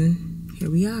 and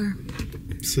here we are.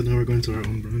 So now we're going to our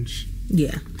own brunch.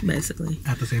 Yeah, basically.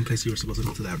 At the same place you were supposed to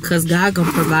go to that brunch. Because God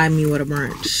gonna provide me with a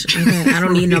brunch. Okay? I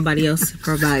don't need nobody else to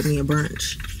provide me a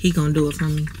brunch. He gonna do it for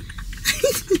me.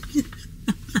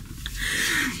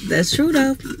 That's true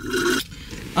though.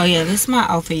 Oh yeah, this is my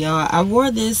outfit, y'all. I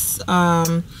wore this.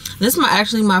 This is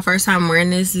actually my first time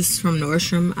wearing this. This is from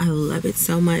Nordstrom. I love it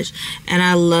so much. And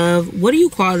I love, what do you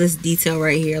call this detail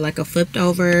right here? Like a flipped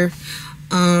over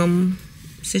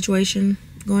situation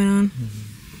going on. Mm-hmm.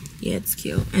 Yeah, it's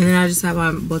cute. And then I just have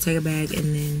my Bottega bag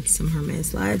and then some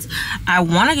Hermes slides. I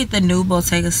want to get the new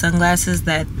Bottega sunglasses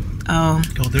that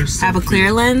have a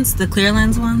clear lens. The clear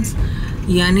lens ones.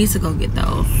 Yeah, I need to go get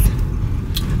those.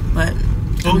 But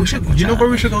we should. You know where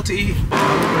we should go to eat?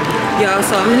 Y'all,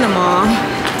 so I'm in the mall.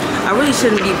 I really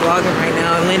shouldn't be vlogging right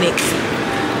now in Lennox,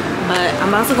 but I'm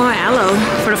about to go in Aloe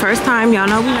for the first time. Y'all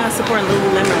know we're not supporting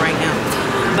Lululemon right now,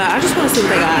 but I just want to see what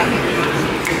they got.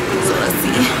 So let's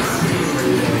see.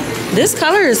 This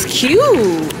color is cute.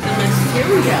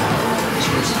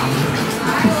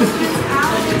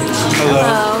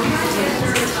 Hello.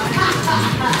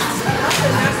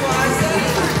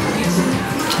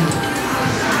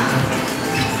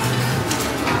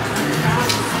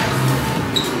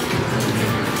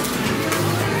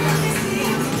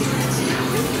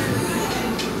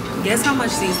 Guess how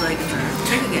much these leggings are?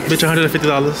 Take a guess. Bitch, $150.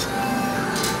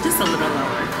 Just a little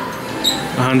lower.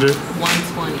 100.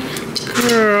 120.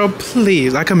 Girl,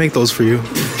 please. I can make those for you.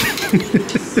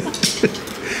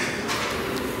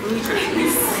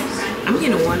 I'm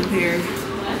getting one pair.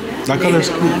 That color's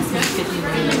cool.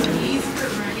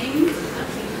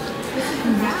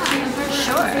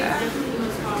 Sure.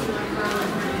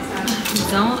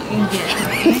 Don't get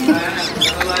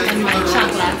and my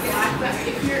chocolate.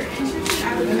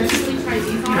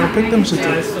 I'll pick them shit up.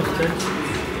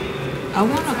 I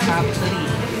want a crop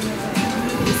hoodie.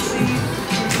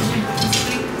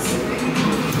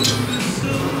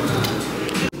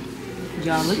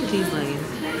 Y'all, look at these leggings.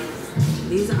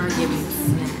 These are giving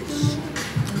snatch.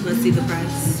 Let's see the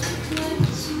price.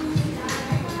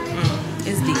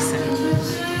 It's decent.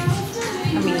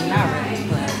 I mean, not right,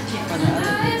 but for the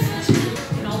other things.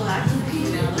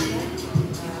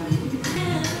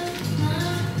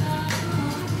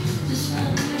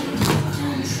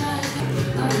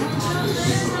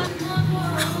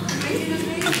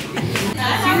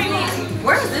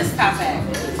 Where's this top at?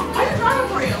 I can try it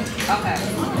for you. Okay.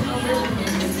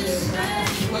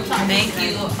 Thank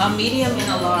you. A medium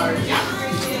and a large.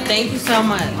 Thank you so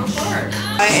much.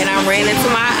 And I ran into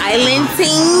my island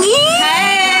team.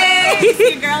 Hey, it's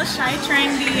your girl Shy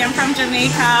Trendy. I'm from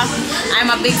Jamaica.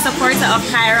 I'm a big supporter of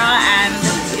Kirah, and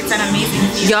it's an amazing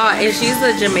video. Y'all, and she's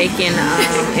a Jamaican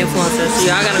influencer, so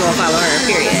y'all gotta go follow her,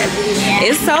 period. Yeah.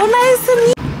 It's so nice to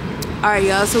meet. Alright,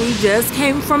 y'all, so we just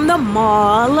came from the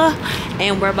mall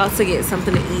and we're about to get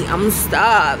something to eat. I'm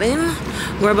starving.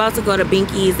 We're about to go to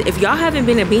Binky's. If y'all haven't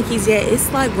been to Binky's yet,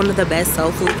 it's like one of the best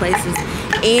soul food places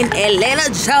in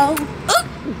Atlanta, Joe.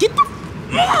 Get the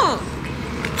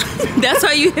that's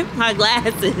why you hit my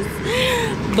glasses.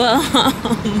 But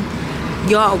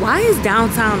y'all, why is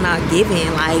downtown not giving?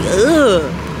 Like,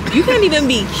 you can't even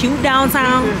be cute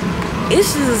downtown.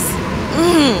 It's just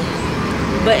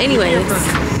but anyways,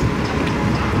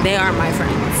 they are my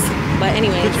friends. But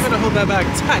anyways, but you gotta hold that bag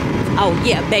tight. Oh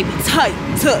yeah, baby, tight,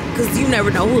 because you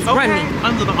never know who's running.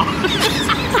 Under the arm.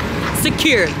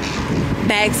 Secured,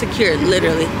 bag secured,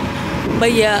 literally.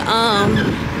 But yeah,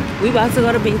 we about to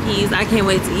go to Binky's. I can't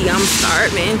wait to eat. I'm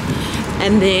starving,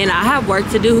 and then I have work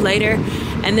to do later.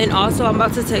 And then also I'm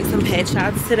about to take some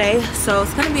headshots today, so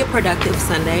it's gonna be a productive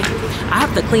Sunday. I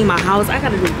have to clean my house. I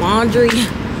gotta do laundry.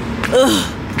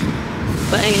 Ugh.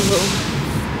 But anywho,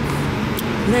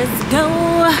 let's go.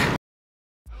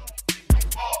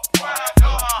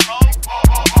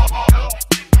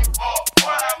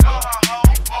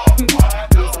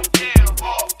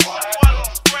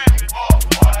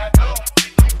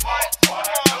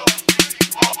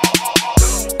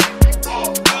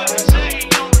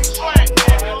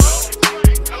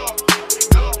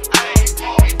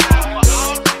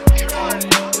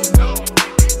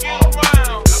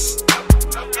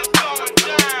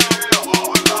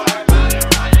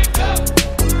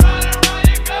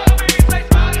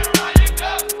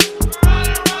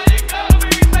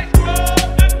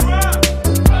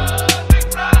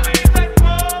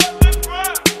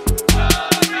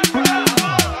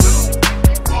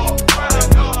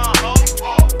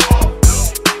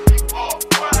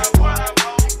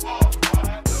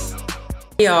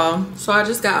 Y'all, so I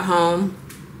just got home,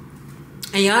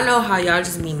 and y'all know how y'all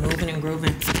just be moving and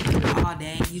grooving all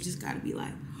day. You just gotta be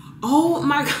like, oh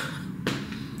my god,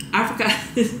 I forgot.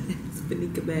 It's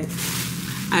Bonica bag.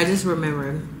 I just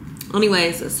remembered.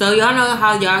 Anyways, so y'all know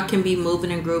how y'all can be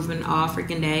moving and grooving all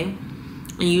freaking day,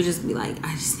 and you just be like,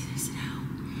 I just need to sit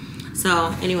down.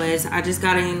 So anyways, I just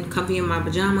got in comfy in my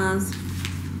pajamas,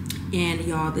 and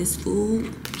y'all, this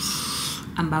food,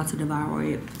 I'm about to devour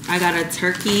it. I got a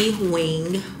turkey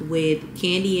wing with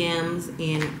candy M's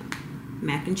and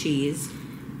mac and cheese.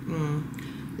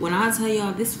 When I tell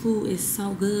y'all, this food is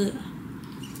so good.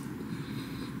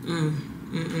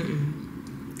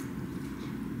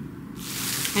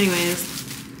 Anyways,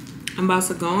 I'm about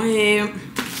to go ahead,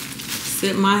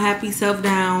 sit my happy self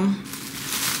down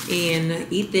and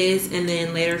eat this, and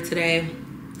then later today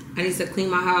I need to clean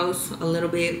my house a little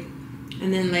bit,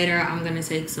 and then later I'm gonna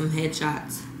take some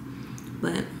headshots.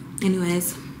 But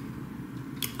anyways,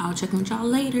 I'll check with y'all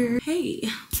later. Hey,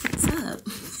 what's up?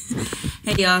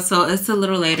 Hey y'all, so it's a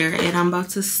little later and I'm about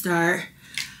to start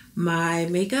my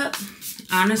makeup.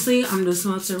 Honestly, I'm just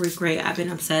about to regret. I've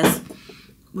been obsessed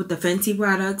with the Fenty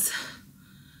products.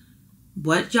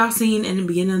 What y'all seen in the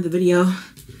beginning of the video,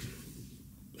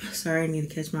 sorry, I need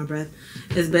to catch my breath,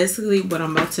 is basically what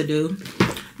I'm about to do,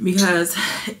 because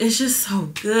it's just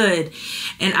so good.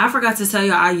 And I forgot to tell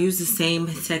y'all, I use the same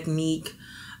technique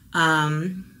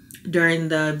during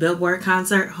the Billboard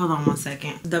concert. Hold on one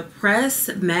second. The Press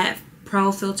Matte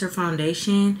Pro Filter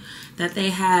Foundation that they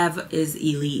have is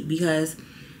elite, because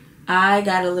I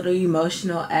got a little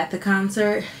emotional at the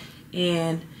concert,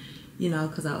 and you know,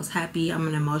 because I was happy. I'm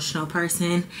an emotional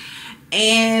person.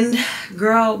 And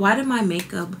girl, why did my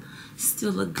makeup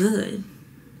still look good?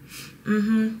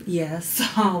 Yeah,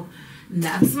 so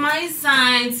that's my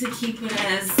sign to keep it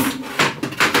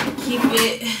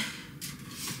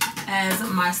as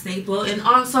my staple. And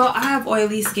also, I have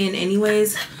oily skin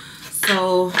anyways,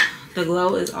 so the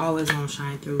glow is always gonna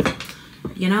shine through,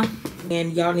 you know.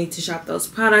 And y'all need to shop those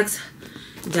products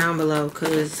down below,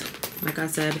 because like I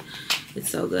said, it's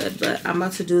so good. But I'm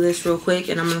about to do this real quick,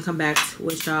 and I'm gonna come back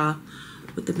with y'all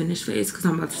with the finished face, because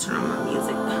I'm about to turn on my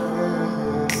music.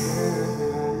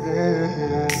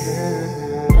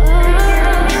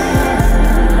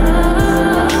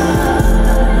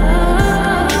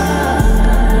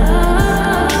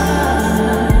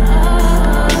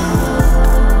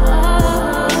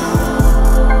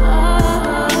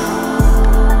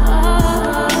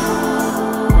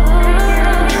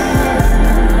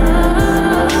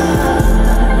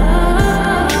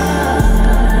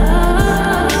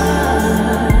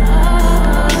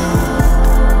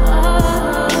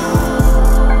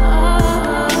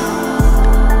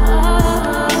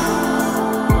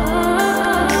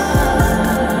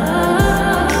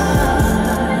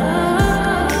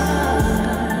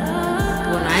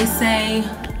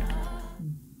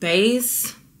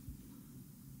 Base,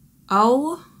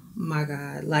 oh my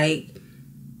god, like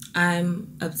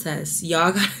I'm obsessed.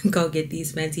 Y'all gotta go get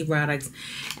these Fenty products.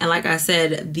 And like I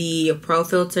said, the Pro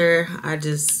Filter,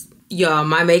 y'all,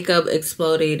 my makeup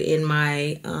exploded in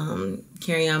my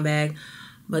carry-on bag,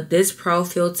 but this Pro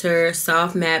Filter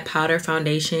Soft Matte Powder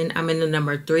Foundation, I'm in the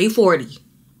number 340,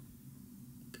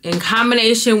 in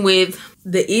combination with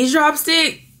the eavesdrop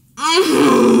stick.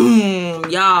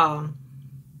 Y'all,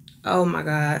 oh my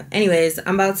god. Anyways,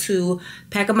 I'm about to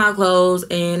pack up my clothes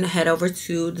and head over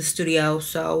to the studio,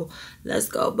 so let's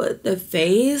go. But the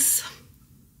face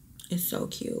is so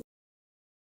cute.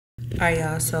 All right,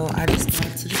 y'all, so I just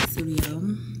got to the studio.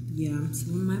 Yeah, I'm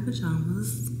still in my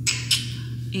pajamas,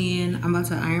 and I'm about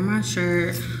to iron my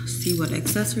shirt, see what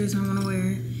accessories I want to wear,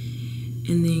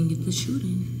 and then get the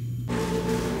shooting.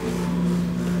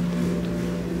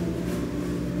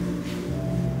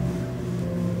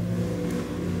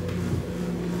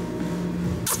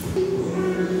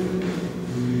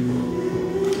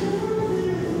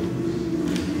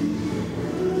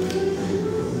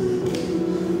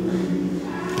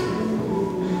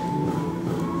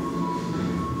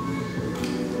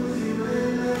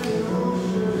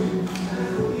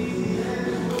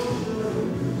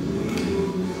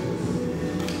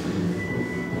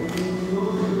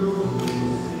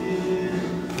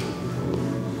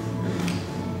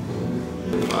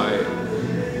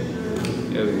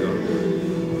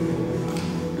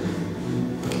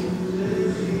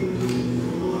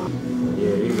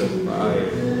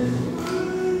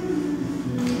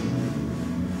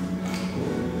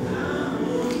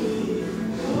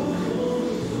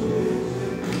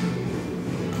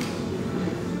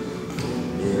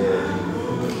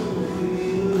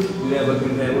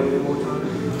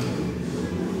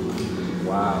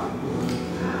 Wow.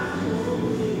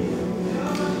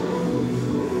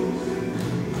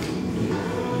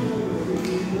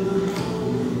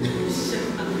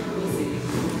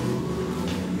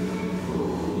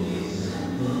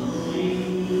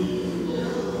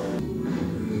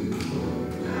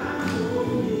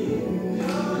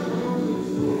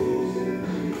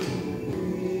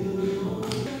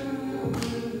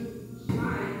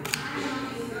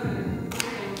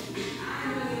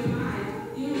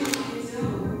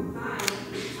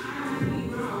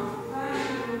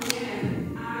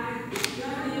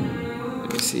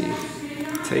 See,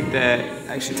 take that,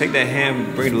 actually take that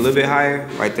hand, bring it a little bit higher,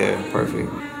 right there,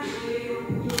 perfect.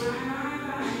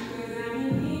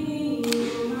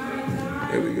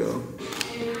 There we go.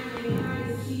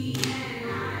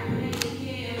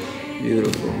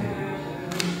 Beautiful.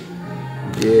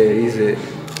 Yeah, he's it.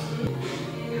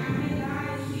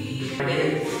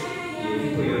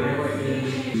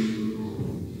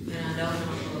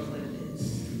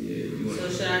 So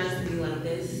should I just be like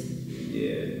this?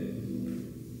 Yeah.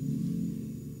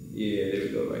 Yeah, there we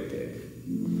go, right there.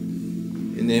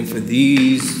 And then for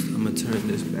these, I'm gonna turn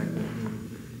this back on.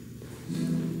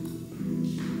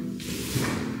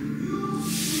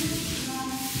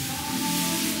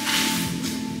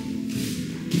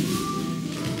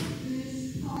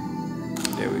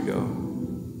 There we go.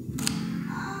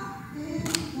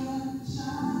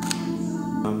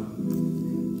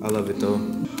 I love it though.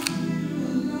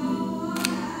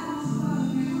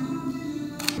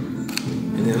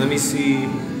 And then let me see.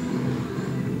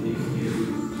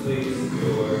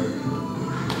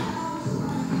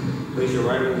 Place your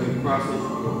right hand across it.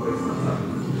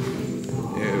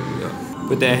 There we go.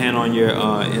 Put that hand on your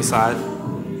inside.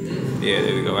 Yeah,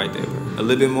 there we go, right there. A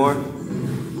little bit more.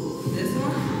 This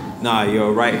one? Nah,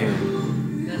 your right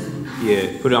hand. This one?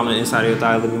 Yeah, put it on the inside of your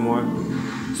thigh a little bit more.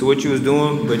 So what you was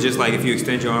doing, but just like if you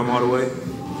extend your arm all the way,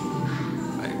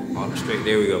 like all straight.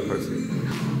 There we go, perfect.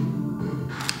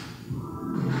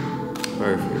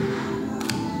 Perfect.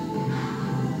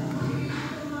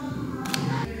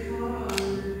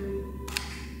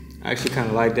 I actually kind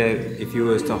of like that if you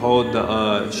was to hold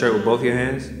the shirt with both your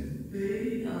hands.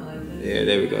 Yeah,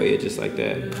 there we go. Yeah, just like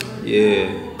that.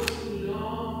 Yeah.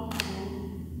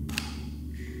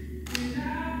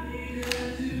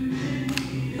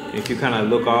 If you kind of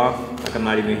look off, like I'm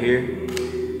not even here.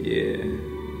 Yeah.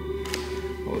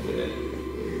 Hold that.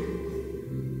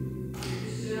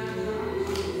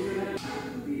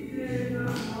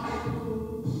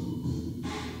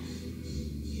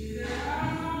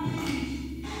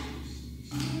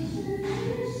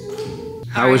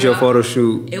 How was your photo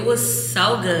shoot? It was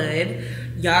so good.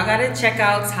 Y'all gotta check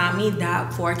out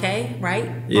Tommy.4K,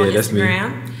 right? Yeah, on that's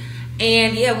Instagram. me.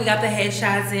 And yeah, we got the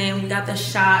headshots in. We got the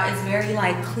shot. It's very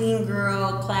like clean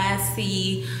girl,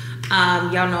 classy.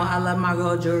 Y'all know I love my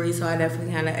gold jewelry, so I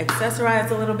definitely kind of accessorize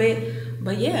a little bit.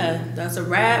 But yeah, that's a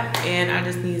wrap. And I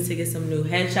just needed to get some new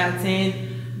headshots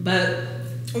in. But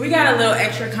we got a little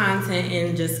extra content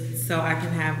in just so I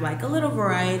can have like a little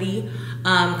variety.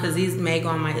 Cause these may go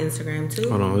on my Instagram too.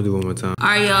 Hold on, we'll do one more time. All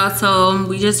right, y'all, so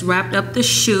we just wrapped up the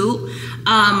shoot.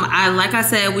 Like I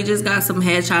said, we just got some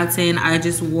headshots in. I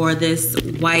just wore this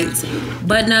white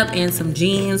button up and some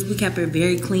jeans. We kept it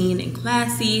very clean and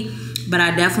classy, but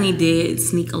I definitely did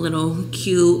sneak a little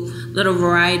cute little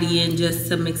variety in just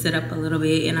to mix it up a little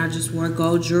bit. And I just wore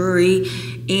gold jewelry.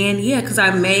 And yeah, cause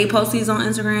I may post these on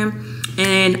Instagram.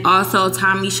 And also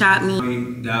Tommy shot me.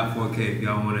 Tommy.4K if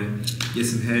y'all wanna get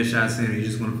some headshots in or you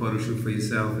just want to photo shoot for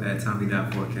yourself at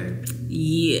Tommy.4K.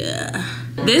 Yeah.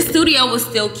 This studio was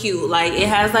still cute. Like it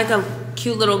has like a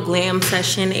cute little glam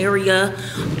session area.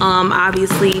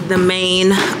 Obviously the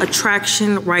main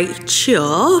attraction right here.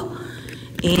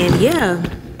 And yeah.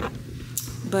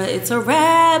 But it's a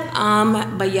wrap.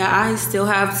 But yeah, I still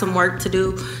have some work to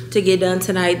do to get done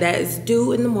tonight. That is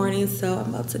due in the morning, so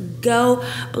I'm about to go.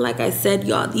 But like I said,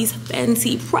 y'all, these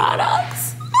Fenty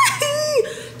products.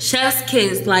 Chef's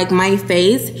kiss, like my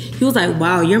face. He was like,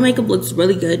 wow, your makeup looks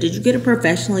really good. Did you get it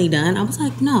professionally done? I was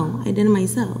like, no, I did it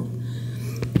myself.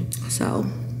 So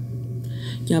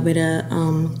y'all better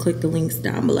click the links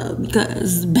down below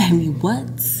because baby, what?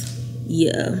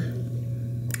 Yeah.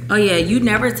 Oh yeah, you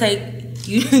never took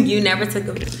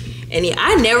any,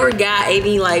 I never got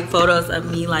any like photos of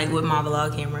me like with my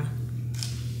vlog camera.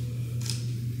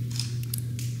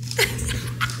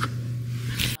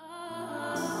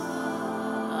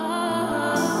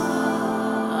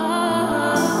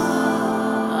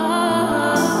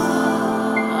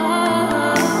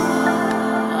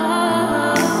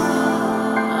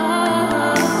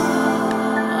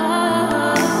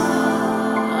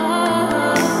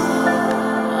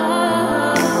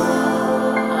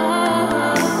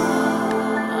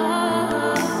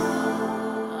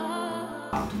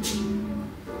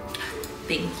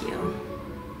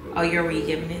 Oh, you're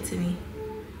re-giving it to me?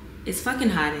 It's fucking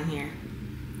hot in here.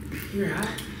 You're hot.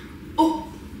 Oh,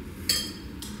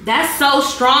 that's so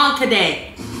strong,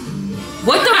 Cadet.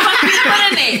 What the fuck you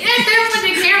put in it? It's there with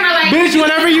the camera like. Bitch,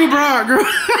 whatever you brought, girl.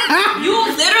 You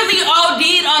literally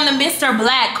OD'd on the Mr.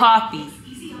 Black coffee.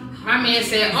 My man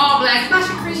said all black.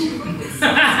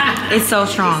 It's so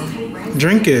strong.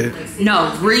 Drink it.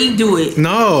 No, redo it.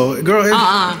 No, girl.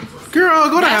 Girl,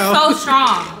 go to hell. That's so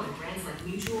strong.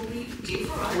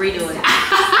 Redo it.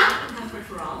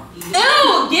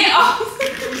 Ew, get off.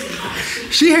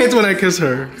 She hates when I kiss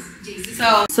her.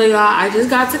 So y'all, I just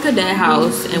got to Cadet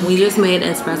house and we just made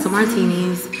espresso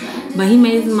martinis, but he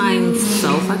made mine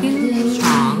so fucking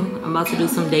strong. I'm about to do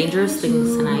some dangerous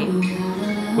things tonight.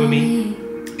 With me?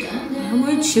 I'm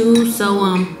with you,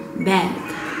 so back.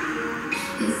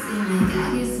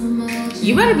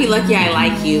 You better be lucky I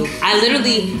like you. I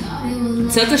literally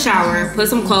took a shower, put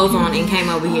some clothes on, and came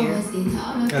over here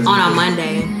on a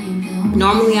Monday.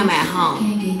 Normally I'm at home,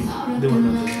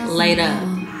 laid up.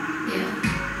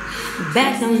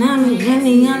 Back on I want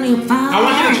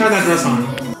you to try that dress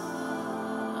on.